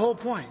 That's the whole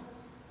point.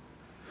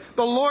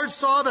 The Lord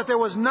saw that there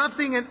was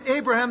nothing in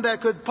Abraham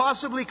that could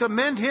possibly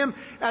commend him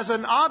as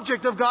an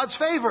object of God's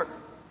favor.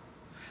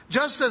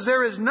 Just as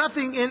there is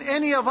nothing in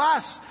any of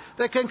us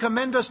that can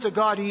commend us to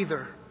God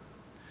either.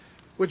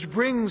 Which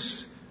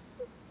brings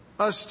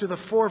us to the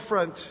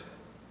forefront,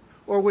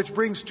 or which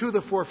brings to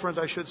the forefront,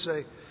 I should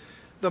say,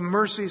 the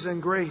mercies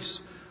and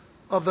grace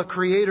of the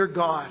Creator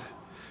God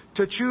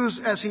to choose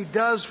as He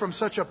does from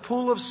such a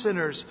pool of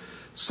sinners,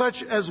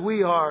 such as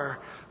we are,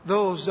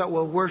 those that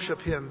will worship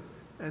Him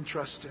and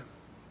trust Him.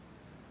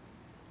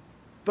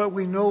 But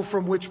we know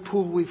from which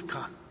pool we've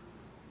come.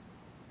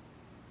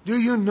 Do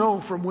you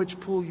know from which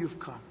pool you've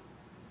come?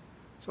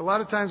 So a lot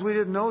of times we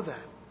didn't know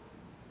that.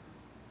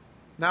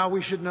 Now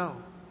we should know.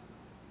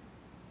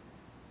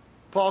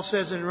 Paul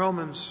says in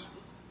Romans,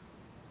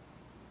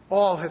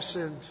 all have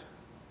sinned.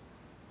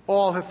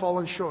 All have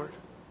fallen short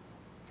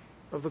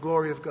of the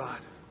glory of God.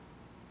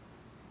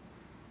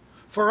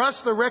 For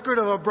us, the record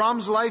of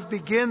Abram's life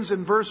begins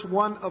in verse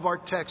 1 of our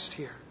text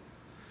here,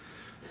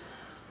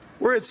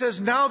 where it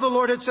says, now the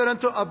Lord had said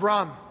unto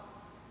Abram,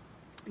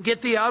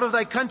 get thee out of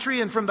thy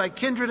country and from thy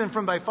kindred and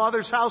from thy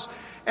father's house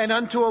and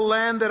unto a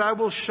land that I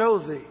will show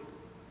thee.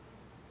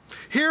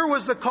 Here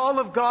was the call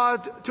of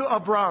God to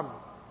Abram.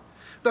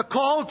 The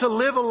call to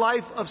live a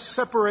life of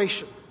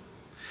separation.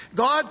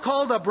 God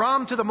called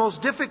Abram to the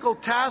most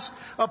difficult task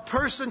a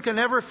person can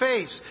ever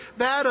face.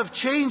 That of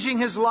changing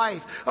his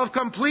life, of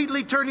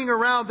completely turning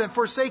around and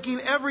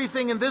forsaking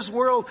everything in this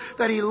world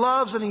that he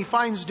loves and he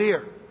finds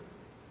dear.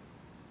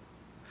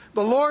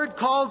 The Lord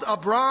called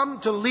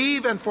Abram to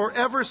leave and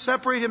forever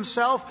separate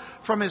himself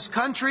from his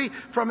country,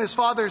 from his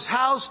father's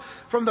house,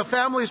 from the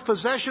family's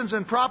possessions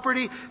and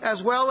property,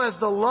 as well as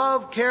the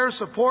love, care,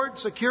 support,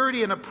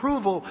 security, and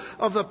approval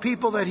of the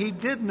people that he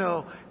did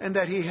know and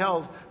that he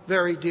held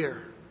very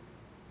dear.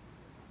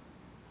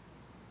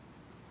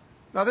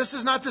 Now, this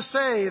is not to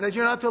say that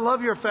you're not to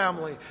love your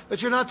family,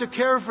 that you're not to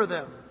care for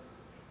them.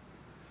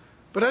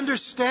 But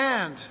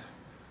understand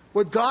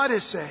what God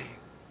is saying.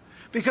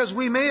 Because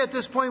we may at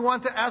this point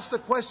want to ask the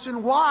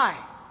question, why?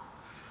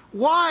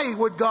 Why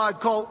would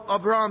God call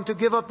Abram to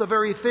give up the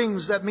very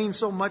things that mean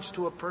so much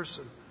to a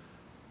person?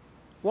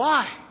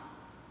 Why?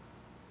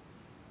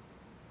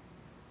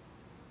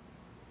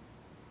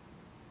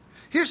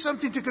 Here's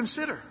something to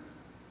consider.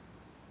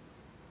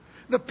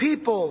 The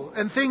people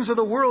and things of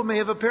the world may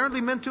have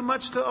apparently meant too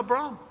much to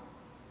Abram.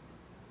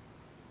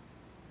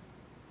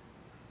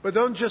 But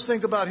don't just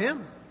think about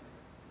him.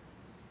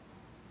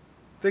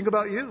 Think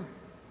about you.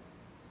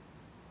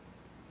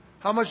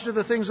 How much do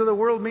the things of the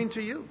world mean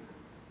to you?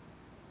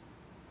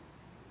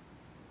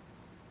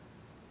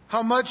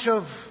 How much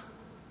of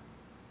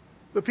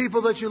the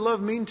people that you love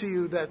mean to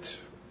you that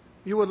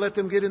you would let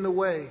them get in the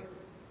way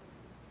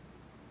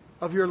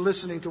of your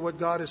listening to what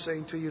God is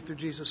saying to you through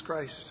Jesus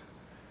Christ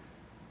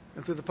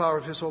and through the power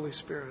of His Holy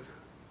Spirit?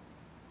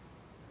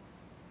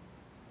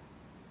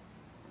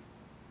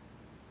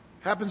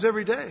 Happens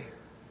every day.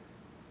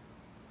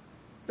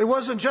 It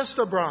wasn't just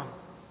Abram.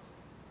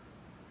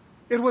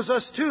 It was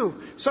us too.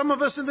 Some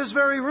of us in this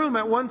very room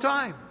at one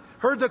time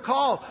heard the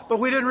call, but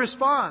we didn't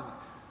respond.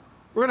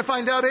 We're going to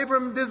find out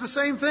Abram did the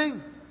same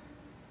thing.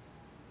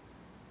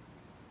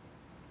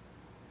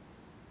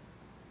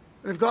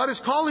 And if God is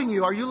calling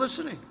you, are you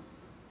listening?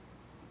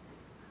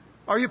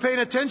 Are you paying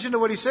attention to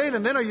what He's saying?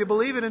 And then are you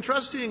believing and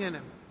trusting in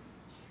Him?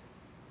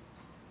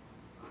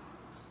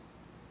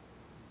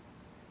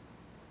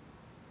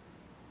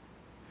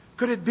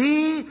 Could it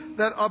be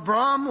that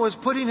Abram was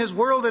putting his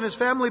world and his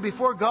family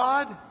before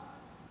God?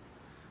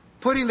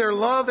 Putting their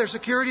love, their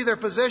security, their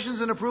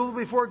possessions and approval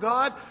before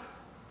God?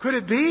 Could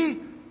it be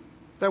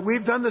that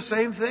we've done the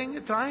same thing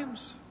at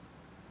times?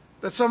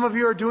 That some of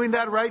you are doing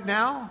that right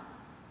now?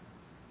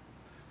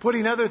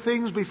 Putting other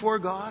things before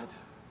God?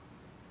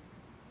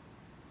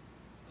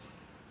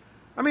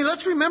 I mean,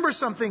 let's remember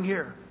something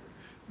here.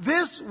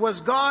 This was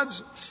God's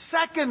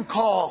second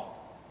call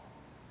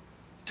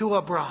to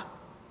Abram.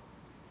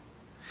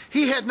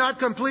 He had not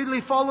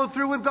completely followed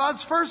through with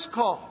God's first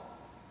call.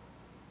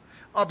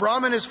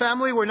 Abram and his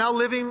family were now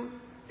living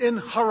in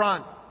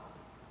Haran.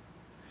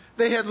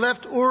 They had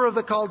left Ur of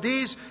the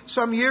Chaldees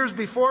some years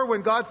before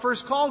when God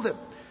first called him.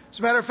 As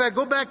a matter of fact,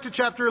 go back to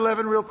chapter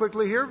 11 real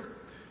quickly here.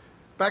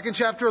 Back in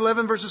chapter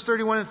 11, verses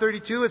 31 and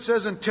 32, it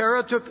says, And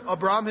Terah took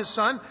Abram his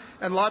son,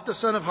 and Lot the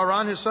son of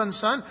Haran his son's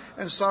son,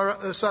 and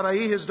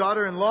Sarai his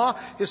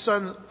daughter-in-law, his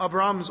son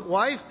Abram's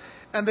wife,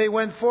 and they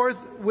went forth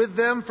with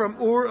them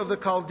from Ur of the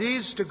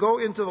Chaldees to go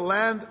into the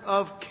land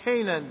of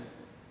Canaan.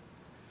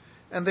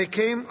 And they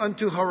came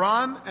unto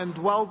Haran and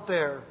dwelt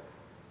there.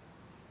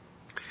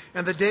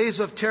 And the days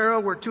of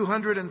Terah were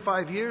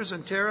 205 years,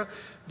 and Terah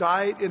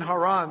died in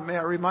Haran. May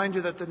I remind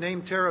you that the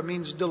name Terah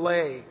means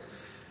delay.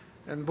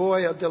 And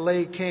boy, a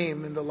delay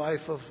came in the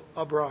life of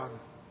Abram.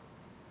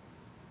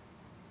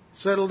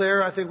 Settled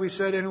there, I think we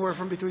said anywhere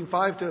from between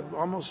 5 to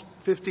almost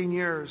 15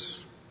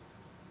 years.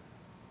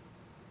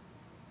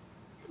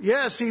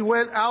 Yes, he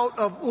went out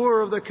of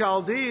Ur of the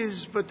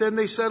Chaldees, but then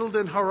they settled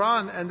in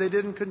Haran and they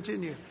didn't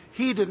continue.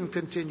 He didn't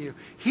continue.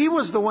 He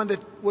was the one that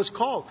was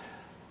called.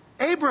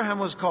 Abraham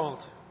was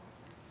called.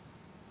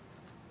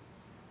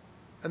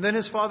 And then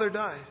his father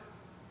died.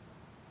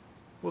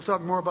 We'll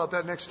talk more about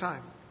that next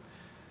time.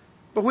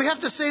 But we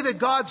have to say that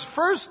God's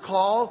first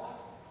call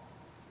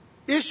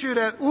issued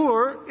at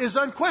Ur is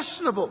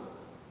unquestionable.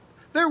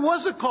 There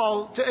was a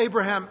call to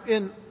Abraham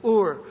in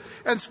Ur.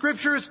 And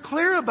Scripture is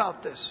clear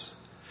about this.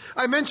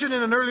 I mentioned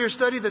in an earlier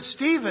study that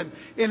Stephen,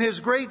 in his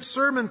great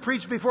sermon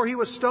preached before he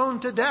was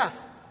stoned to death,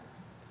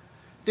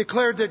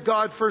 declared that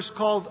God first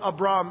called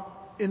Abram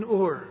in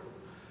Ur.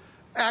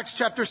 Acts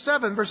chapter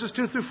 7, verses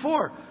 2 through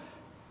 4.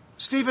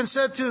 Stephen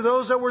said to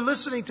those that were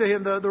listening to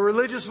him, the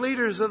religious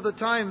leaders of the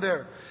time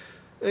there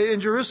in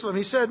Jerusalem,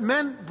 he said,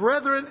 Men,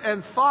 brethren,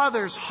 and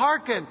fathers,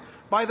 hearken.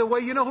 By the way,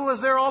 you know who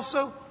was there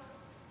also?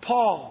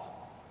 Paul,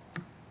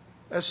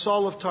 as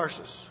Saul of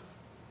Tarsus.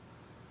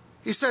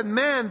 He said,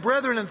 Men,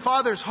 brethren, and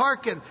fathers,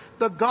 hearken.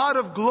 The God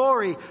of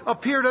glory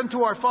appeared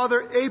unto our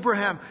father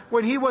Abraham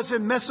when he was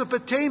in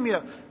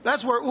Mesopotamia.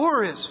 That's where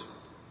Ur is.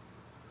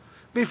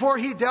 Before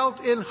he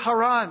dealt in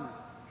Haran.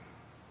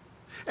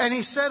 And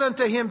he said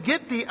unto him,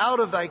 Get thee out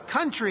of thy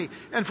country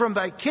and from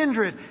thy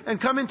kindred,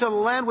 and come into the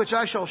land which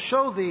I shall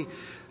show thee.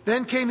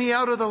 Then came he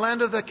out of the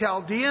land of the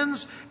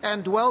Chaldeans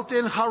and dwelt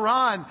in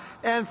Haran.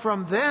 And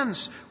from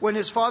thence, when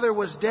his father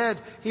was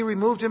dead, he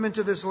removed him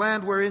into this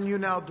land wherein you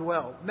now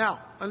dwell. Now,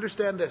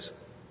 understand this.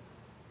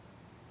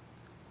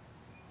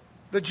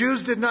 The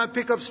Jews did not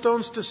pick up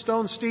stones to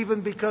stone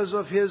Stephen because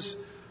of his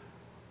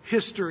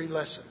history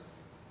lesson.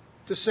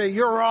 To say,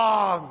 you're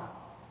wrong.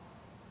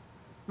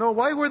 No,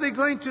 why were they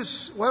going to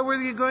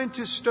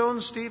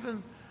stone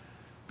Stephen?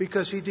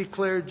 Because he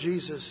declared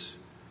Jesus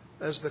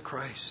as the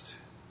Christ.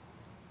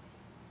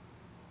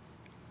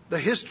 The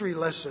history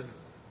lesson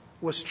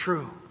was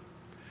true.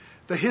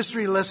 The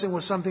history lesson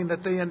was something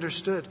that they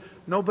understood.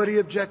 Nobody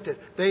objected.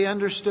 They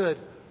understood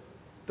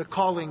the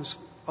callings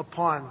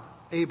upon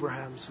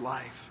Abraham's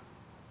life.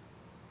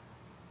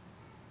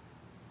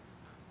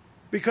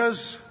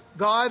 Because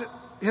God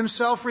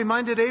himself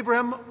reminded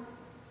Abraham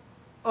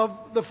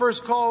of the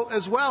first call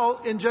as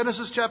well in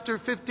Genesis chapter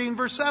 15,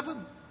 verse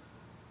 7.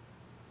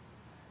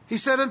 He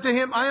said unto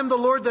him, I am the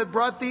Lord that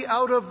brought thee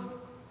out of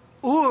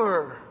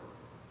Ur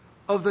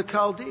of the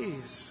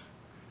Chaldees.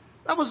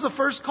 That was the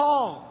first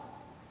call.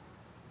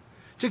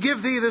 To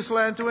give thee this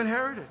land to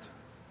inherit it.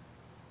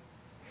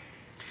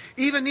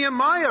 Even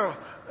Nehemiah,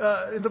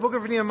 in the book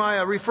of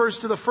Nehemiah, refers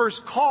to the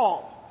first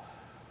call.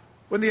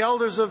 When the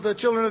elders of the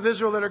children of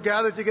Israel that are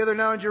gathered together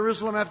now in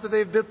Jerusalem after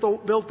they've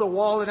built the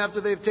wall and after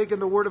they've taken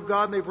the word of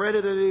God and they've read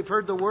it and they've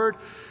heard the word,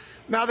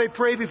 now they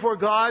pray before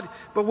God.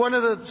 But one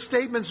of the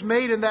statements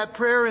made in that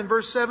prayer in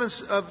verse 7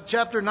 of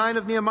chapter 9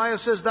 of Nehemiah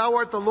says, Thou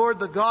art the Lord,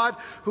 the God,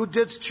 who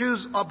didst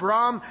choose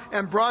Abram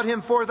and brought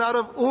him forth out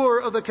of Ur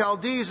of the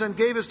Chaldees and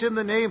gavest him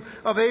the name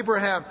of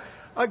Abraham.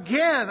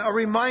 Again, a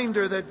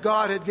reminder that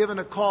God had given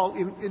a call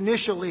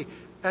initially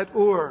at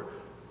Ur,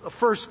 a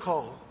first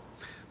call.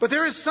 But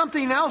there is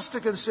something else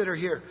to consider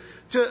here.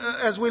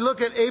 As we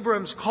look at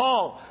Abram's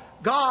call,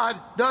 God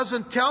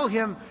doesn't tell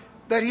him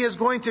that he is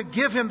going to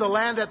give him the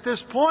land at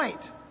this point.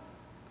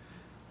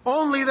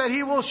 Only that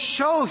he will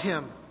show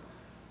him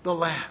the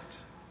land.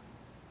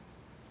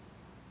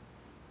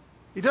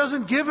 He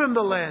doesn't give him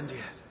the land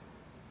yet.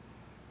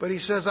 But he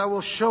says, I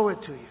will show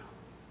it to you.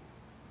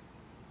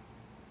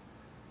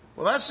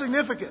 Well, that's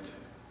significant.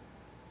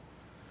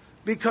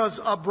 Because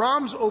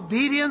Abram's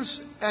obedience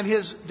and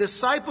his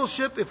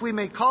discipleship, if we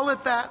may call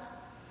it that,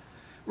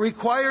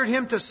 required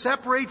him to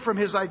separate from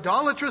his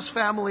idolatrous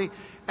family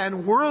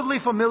and worldly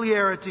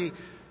familiarity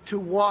to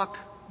walk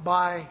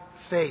by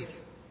faith.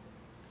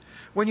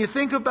 When you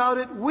think about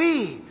it,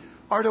 we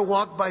are to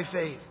walk by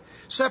faith,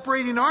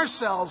 separating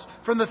ourselves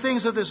from the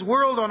things of this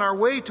world on our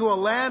way to a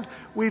land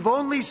we've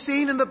only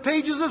seen in the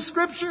pages of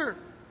Scripture.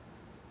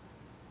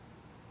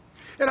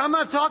 And I'm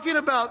not talking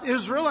about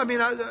Israel. I mean,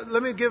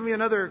 let me give me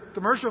another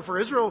commercial for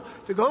Israel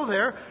to go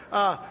there.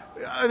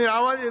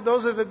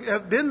 Those that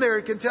have been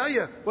there can tell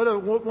you what a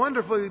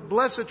wonderfully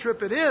blessed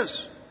trip it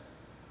is.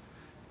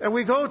 And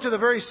we go to the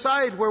very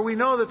site where we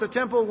know that the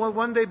temple will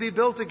one day be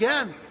built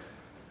again.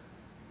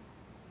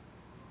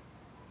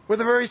 Where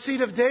the very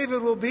seat of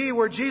David will be,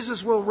 where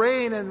Jesus will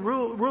reign and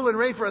rule and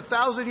reign for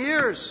 1,000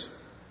 years.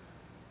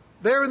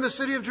 There in the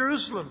city of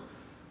Jerusalem.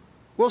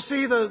 We'll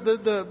see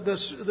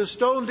the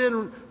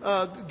stoned-in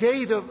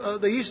gate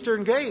of the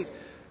eastern gate,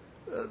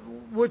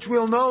 which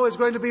we'll know is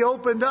going to be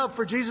opened up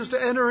for Jesus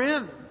to enter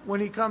in when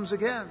He comes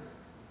again.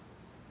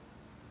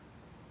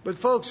 But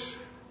folks,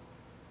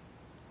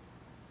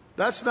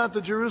 that's not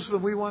the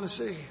Jerusalem we want to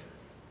see.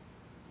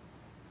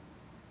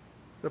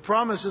 The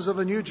promises of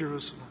a new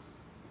Jerusalem.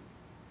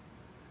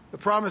 The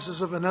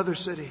promises of another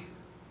city.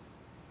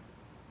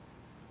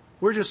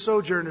 We're just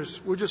sojourners.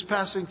 We're just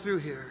passing through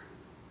here.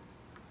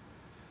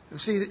 And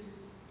see,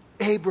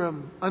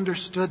 Abram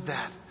understood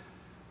that.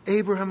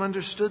 Abraham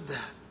understood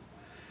that.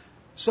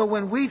 So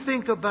when we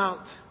think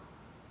about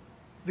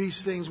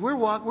these things, we're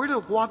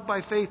to walk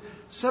by faith,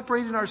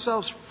 separating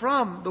ourselves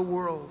from the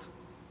world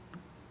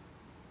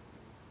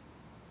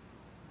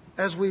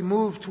as we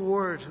move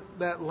toward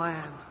that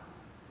land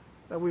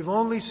that we've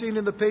only seen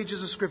in the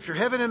pages of Scripture.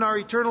 Heaven and our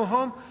eternal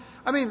home.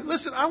 I mean,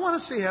 listen, I want to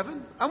see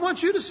heaven. I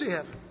want you to see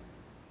heaven.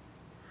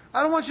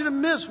 I don't want you to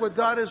miss what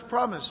God has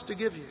promised to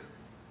give you.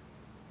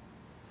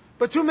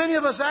 But too many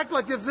of us act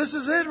like if this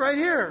is it right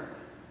here.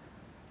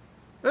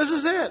 This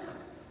is it.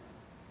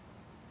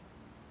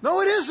 No,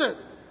 it isn't.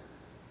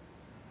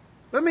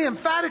 Let me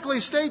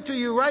emphatically state to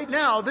you right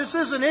now, this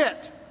isn't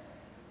it.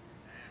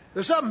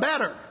 There's something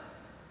better.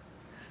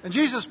 And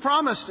Jesus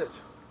promised it.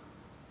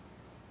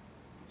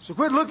 So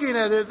quit looking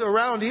at it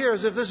around here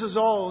as if this is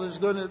all there's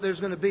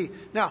going to be.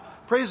 Now,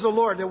 praise the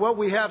Lord that what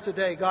we have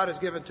today, God has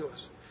given to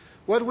us.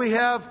 What we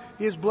have,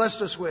 He has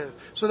blessed us with,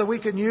 so that we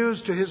can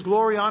use to His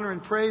glory, honor,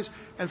 and praise,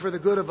 and for the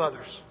good of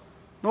others.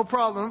 No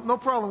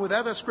problem with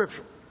that. That's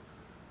scriptural.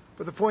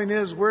 But the point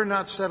is, we're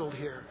not settled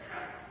here.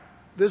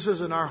 This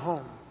isn't our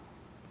home.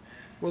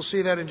 We'll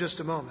see that in just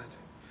a moment.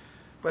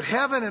 But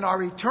heaven and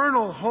our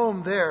eternal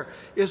home there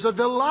is a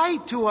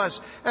delight to us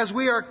as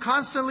we are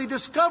constantly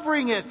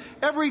discovering it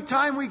every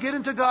time we get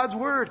into God's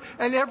Word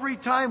and every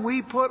time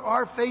we put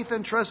our faith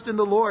and trust in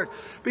the Lord.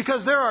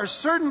 Because there are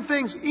certain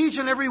things each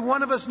and every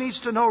one of us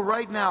needs to know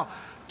right now.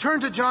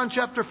 Turn to John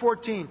chapter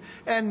 14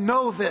 and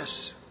know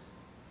this.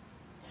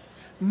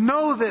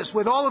 Know this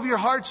with all of your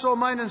heart, soul,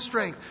 mind, and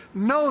strength.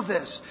 Know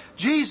this.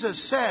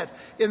 Jesus said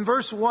in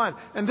verse 1,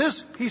 and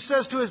this He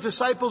says to His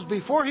disciples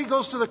before He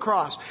goes to the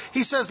cross.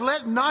 He says,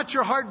 "Let not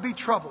your heart be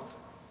troubled.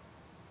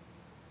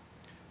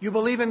 You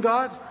believe in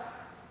God?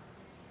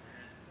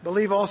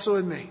 Believe also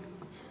in me."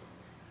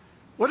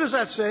 What does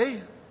that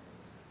say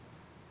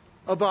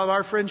about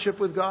our friendship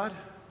with God?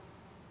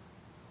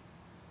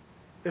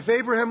 If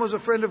Abraham was a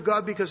friend of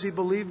God because he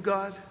believed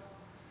God,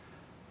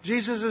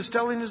 Jesus is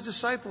telling His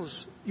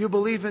disciples, you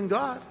believe in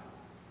God,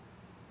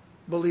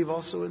 believe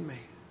also in me.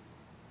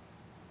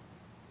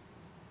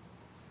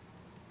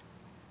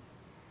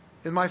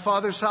 In my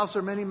Father's house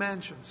are many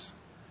mansions.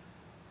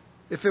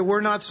 If it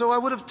were not so, I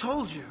would have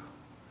told you.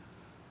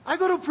 I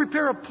go to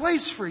prepare a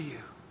place for you.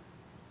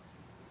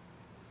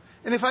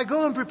 And if I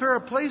go and prepare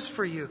a place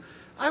for you,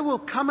 I will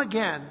come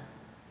again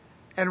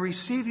and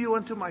receive you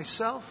unto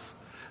myself,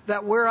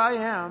 that where I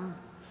am,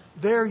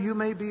 there you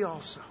may be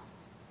also.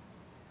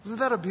 Isn't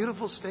that a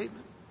beautiful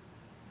statement?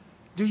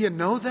 Do you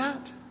know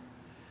that?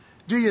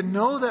 Do you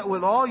know that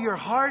with all your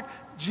heart,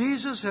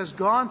 Jesus has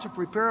gone to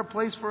prepare a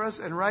place for us,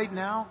 and right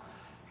now,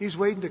 He's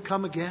waiting to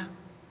come again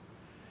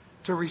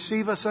to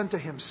receive us unto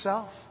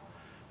Himself,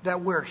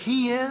 that where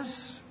He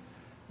is,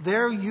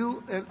 there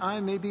you and I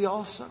may be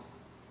also.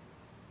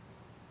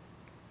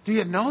 Do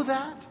you know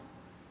that?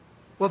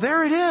 Well,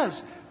 there it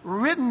is,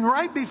 written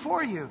right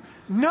before you.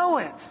 Know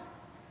it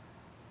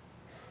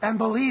and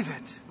believe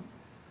it,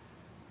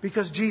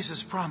 because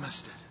Jesus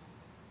promised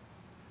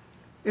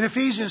it. In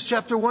Ephesians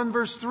chapter 1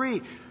 verse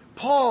 3,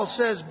 Paul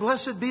says,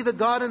 "Blessed be the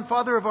God and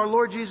Father of our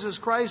Lord Jesus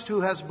Christ,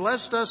 who has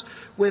blessed us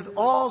with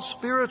all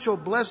spiritual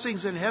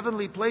blessings in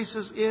heavenly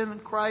places in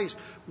Christ."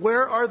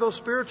 Where are those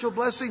spiritual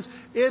blessings?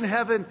 In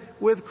heaven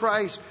with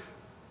Christ,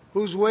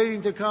 who's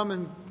waiting to come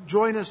and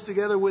join us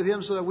together with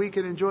Him so that we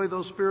can enjoy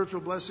those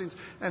spiritual blessings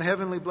and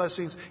heavenly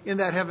blessings in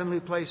that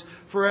heavenly place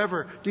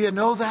forever. Do you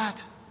know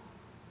that?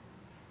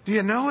 Do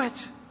you know it?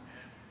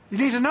 You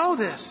need to know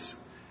this,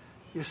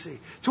 you see.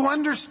 To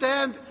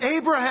understand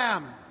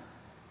Abraham.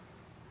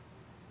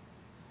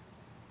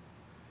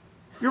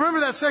 You remember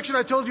that section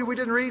I told you we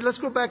didn't read? Let's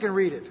go back and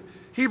read it.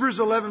 Hebrews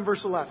 11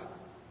 verse 11.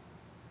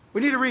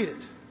 We need to read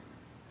it.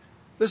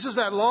 This is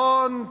that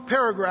long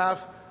paragraph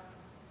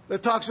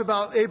that talks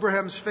about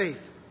Abraham's faith.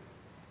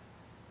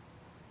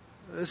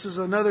 This is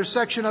another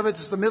section of it.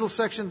 It's the middle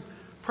section,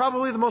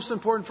 probably the most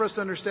important for us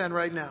to understand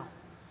right now.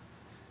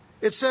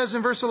 It says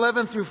in verse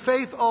 11, through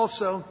faith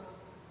also,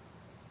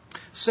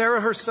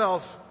 Sarah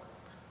herself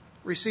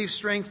received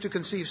strength to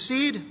conceive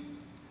seed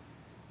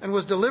and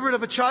was delivered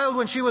of a child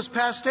when she was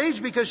past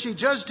age because she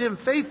judged him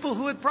faithful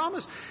who had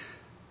promised.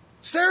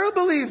 Sarah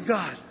believed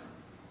God.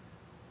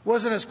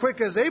 Wasn't as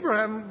quick as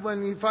Abraham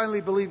when he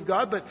finally believed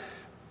God,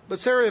 but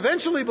Sarah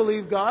eventually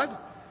believed God.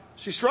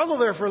 She struggled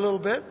there for a little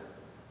bit.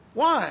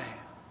 Why?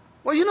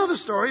 Well, you know the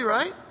story,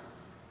 right?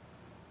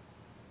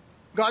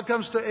 God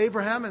comes to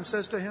Abraham and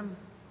says to him,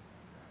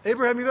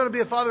 Abraham, you're going to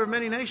be a father of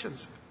many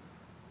nations.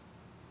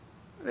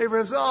 And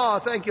Abraham says,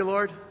 oh, thank you,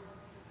 Lord.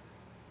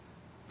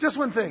 Just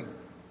one thing.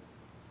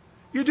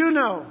 You do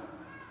know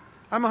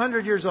I'm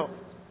 100 years old.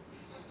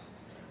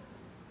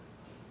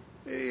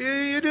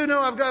 You do know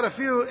I've got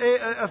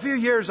a few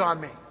years on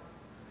me.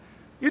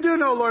 You do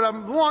know, Lord,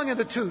 I'm long in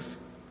the tooth.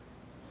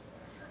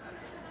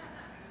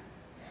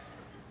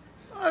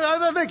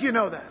 I think you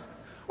know that.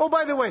 Oh,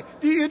 by the way,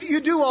 you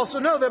do also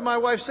know that my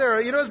wife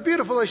Sarah, as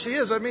beautiful as she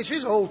is,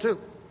 she's old too.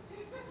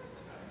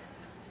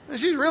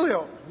 She's really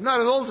old. Not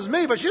as old as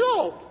me, but she's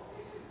old.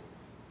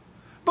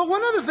 But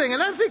one other thing,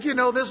 and I think you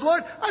know this,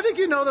 Lord, I think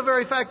you know the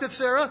very fact that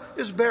Sarah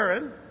is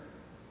barren.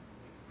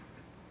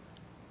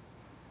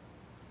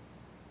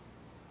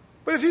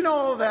 But if you know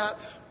all of that,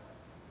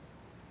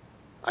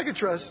 I can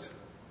trust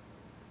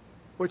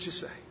what you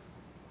say.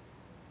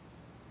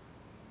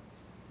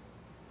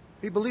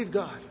 He believed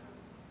God.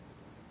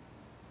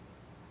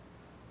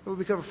 He will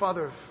become a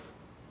father of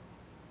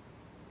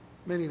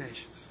many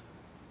nations,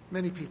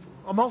 many people,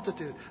 a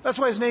multitude. That's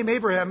why his name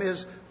Abraham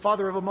is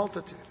father of a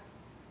multitude.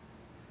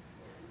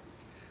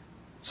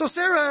 So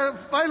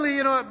Sarah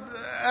finally,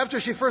 after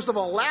she first of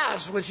all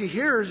laughs when she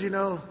hears,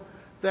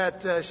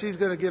 that she's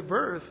going to give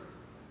birth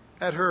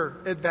at her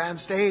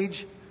advanced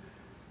age.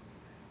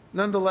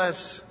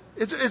 Nonetheless,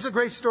 it's a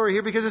great story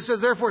here because it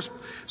says, therefore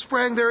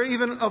sprang there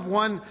even of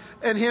one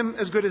and him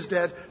as good as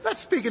dead.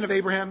 That's speaking of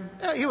Abraham.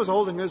 Yeah, he was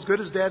old and as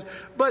good as dead.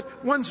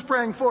 But one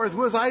sprang forth, who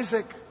was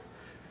Isaac.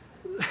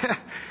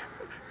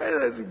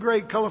 That's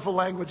great, colorful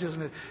language,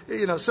 isn't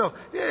it? So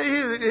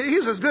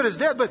he's as good as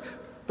dead.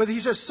 But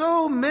he says,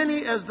 so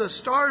many as the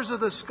stars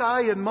of the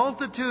sky in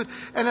multitude,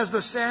 and as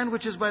the sand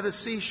which is by the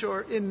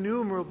seashore,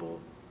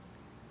 innumerable.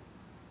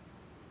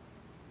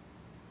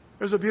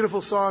 There's a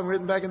beautiful song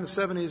written back in the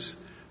 70s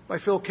by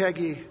Phil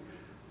Keaggy.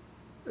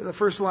 The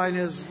first line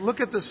is,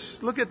 look at the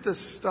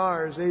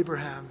stars,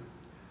 Abraham,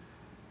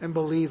 and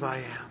believe I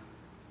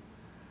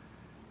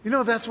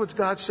am. That's what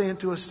God's saying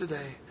to us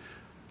today.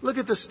 Look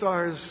at the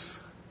stars,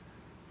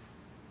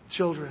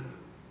 children,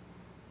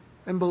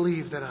 and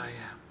believe that I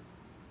am.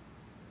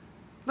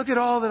 Look at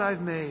all that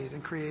I've made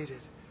and created.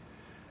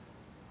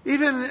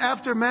 Even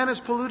after man has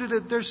polluted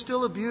it, there's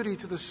still a beauty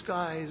to the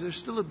skies. There's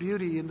still a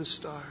beauty in the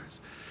stars.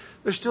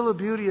 There's still a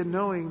beauty in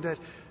knowing that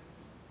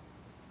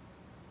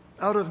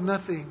out of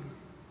nothing,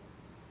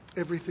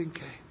 everything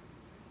came.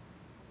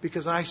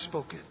 Because I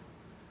spoke it.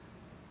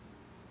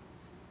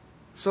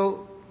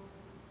 So,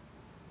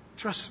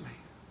 trust me.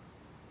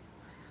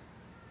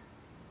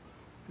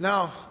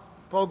 Now,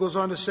 Paul goes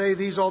on to say,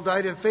 these all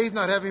died in faith,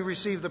 not having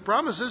received the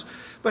promises,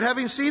 but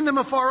having seen them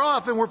afar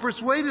off, and were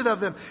persuaded of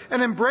them,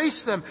 and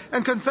embraced them,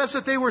 and confessed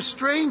that they were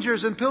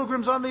strangers and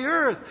pilgrims on the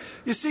earth.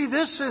 You see,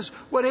 this is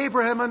what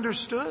Abraham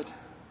understood.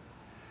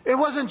 It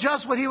wasn't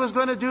just what he was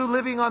going to do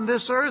living on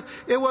this earth.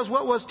 It was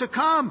what was to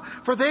come.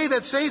 For they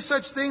that say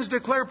such things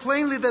declare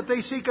plainly that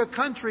they seek a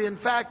country. In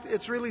fact,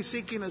 it's really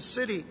seeking a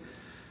city.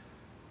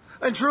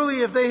 And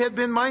truly, if they had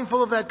been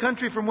mindful of that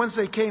country from whence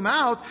they came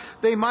out,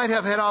 they might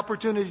have had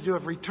opportunity to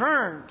have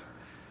returned.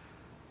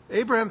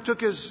 Abraham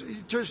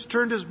just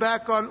turned his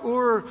back on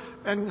Ur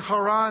and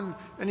Haran,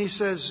 and he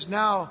says,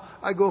 now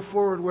I go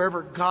forward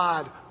wherever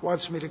God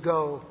wants me to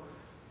go.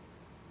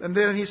 And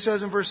then he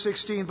says in verse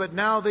 16, but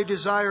now they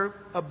desire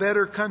a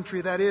better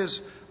country, that is,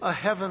 a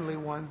heavenly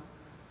one.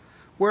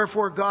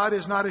 Wherefore God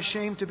is not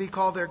ashamed to be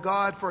called their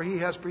God, for he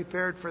has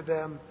prepared for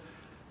them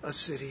a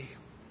city.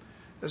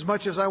 As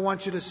much as I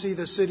want you to see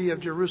the city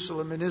of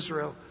Jerusalem in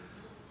Israel,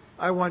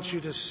 I want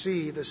you to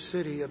see the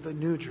city of the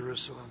New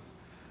Jerusalem.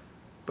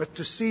 But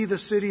to see the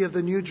city of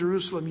the New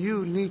Jerusalem,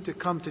 you need to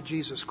come to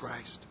Jesus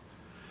Christ.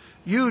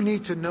 You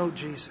need to know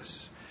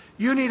Jesus.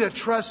 You need to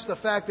trust the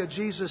fact that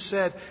Jesus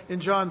said in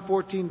John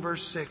 14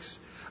 verse 6,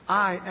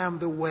 I am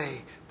the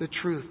way, the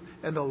truth,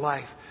 and the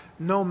life.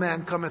 No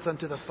man cometh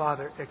unto the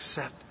Father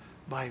except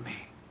by me.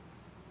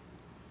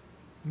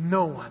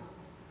 No one.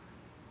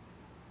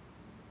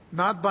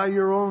 Not by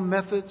your own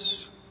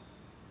methods,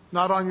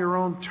 not on your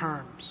own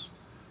terms,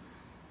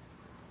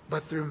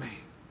 but through me.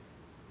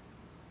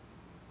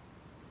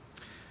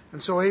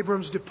 And so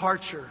Abram's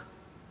departure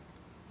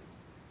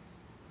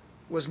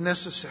was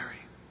necessary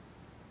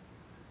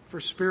for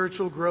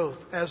spiritual growth,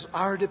 as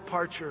our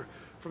departure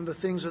from the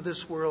things of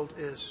this world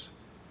is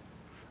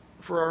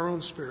for our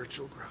own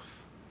spiritual growth.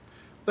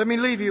 Let me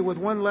leave you with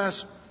one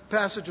last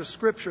passage of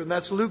Scripture, and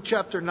that's Luke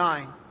chapter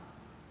 9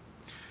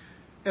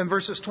 and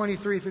verses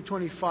 23 through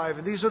 25.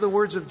 And these are the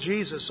words of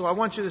Jesus. So I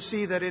want you to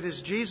see that it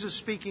is Jesus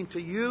speaking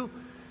to you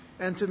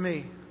and to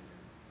me.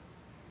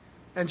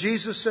 And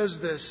Jesus says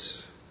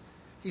this.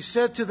 He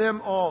said to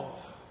them all,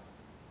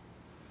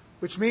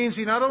 which means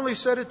He not only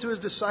said it to His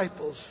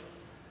disciples,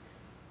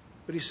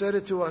 but He said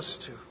it to us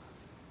too.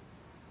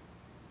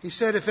 He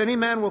said, if any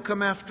man will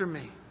come after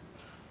me,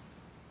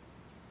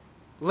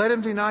 let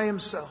him deny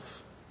himself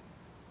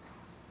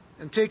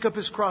and take up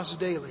his cross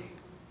daily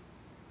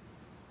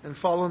and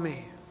follow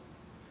me.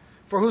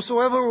 For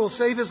whosoever will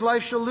save his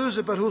life shall lose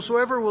it, but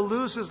whosoever will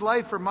lose his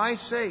life for my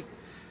sake,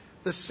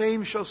 the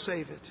same shall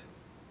save it.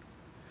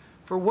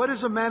 For what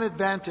is a man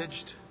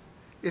advantaged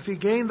if he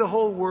gain the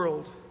whole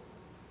world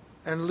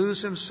and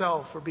lose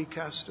himself or be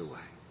cast away?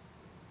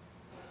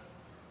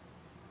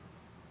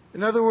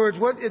 In other words,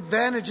 what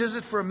advantage is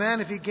it for a man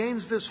if he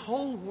gains this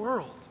whole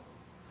world,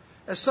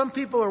 as some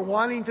people are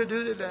wanting to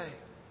do today,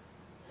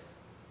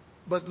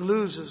 but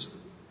loses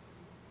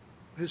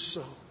his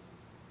soul?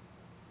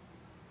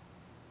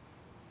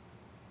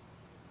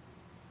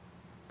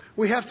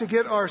 We have to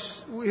get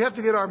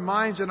our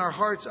minds and our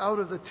hearts out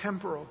of the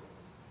temporal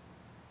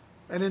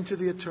and into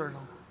the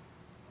eternal.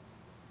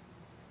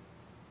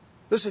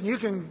 Listen, you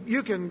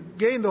can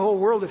gain the whole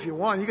world if you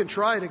want. You can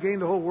try to gain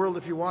the whole world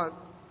if you want.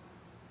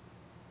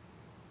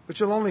 But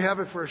you'll only have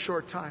it for a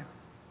short time.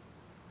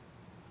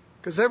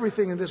 Because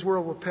everything in this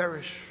world will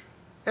perish.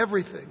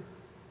 Everything.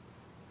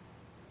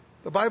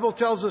 The Bible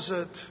tells us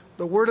that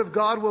the Word of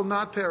God will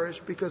not perish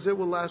because it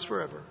will last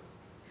forever.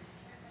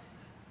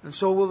 And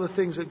so will the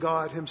things that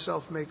God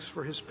Himself makes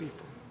for His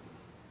people.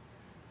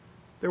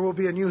 There will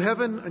be a new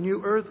heaven, a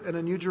new earth, and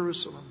a new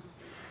Jerusalem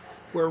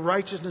where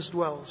righteousness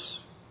dwells.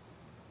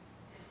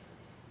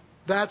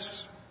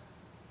 That's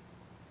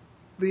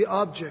the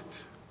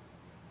object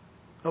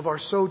of our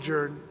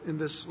sojourn in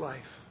this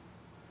life.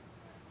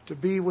 To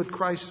be with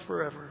Christ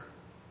forever.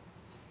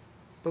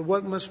 But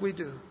what must we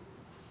do?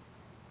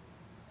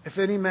 If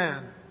any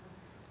man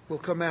will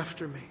come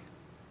after me,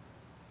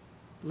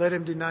 let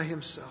him deny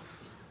himself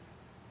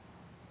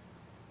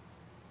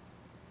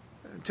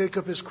and take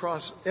up his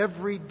cross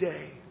every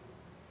day.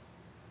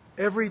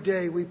 Every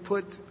day we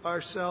put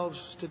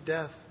ourselves to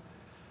death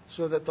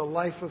so that the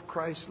life of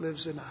Christ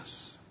lives in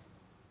us.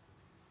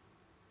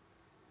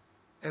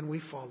 And we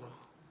follow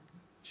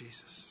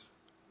Jesus.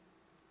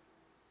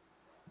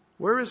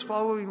 Where is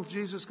following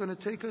Jesus going to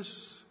take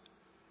us?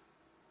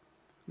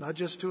 Not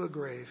just to a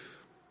grave.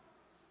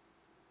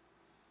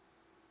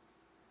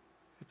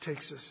 It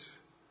takes us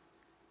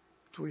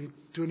to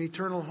an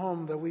eternal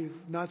home that we've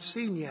not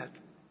seen yet.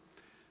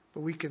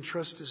 But we can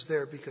trust is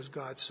there because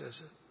God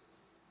says it.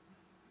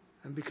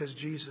 And because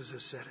Jesus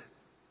has said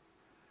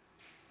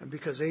it. And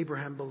because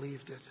Abraham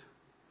believed it.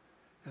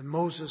 And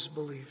Moses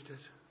believed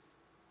it.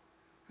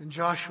 And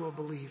Joshua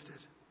believed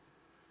it.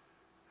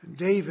 And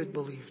David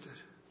believed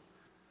it.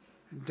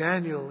 And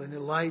Daniel and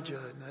Elijah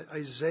and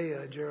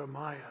Isaiah and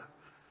Jeremiah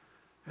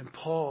and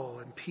Paul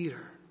and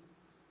Peter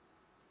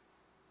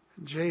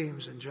and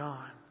James and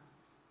John.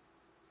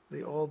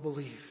 They all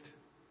believed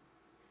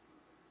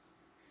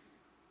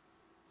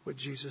what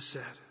Jesus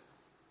said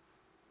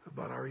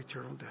about our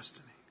eternal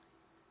destiny.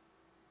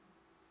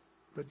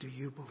 But do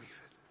you believe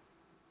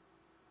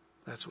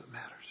it? That's what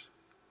matters.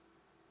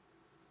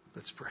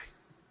 Let's pray.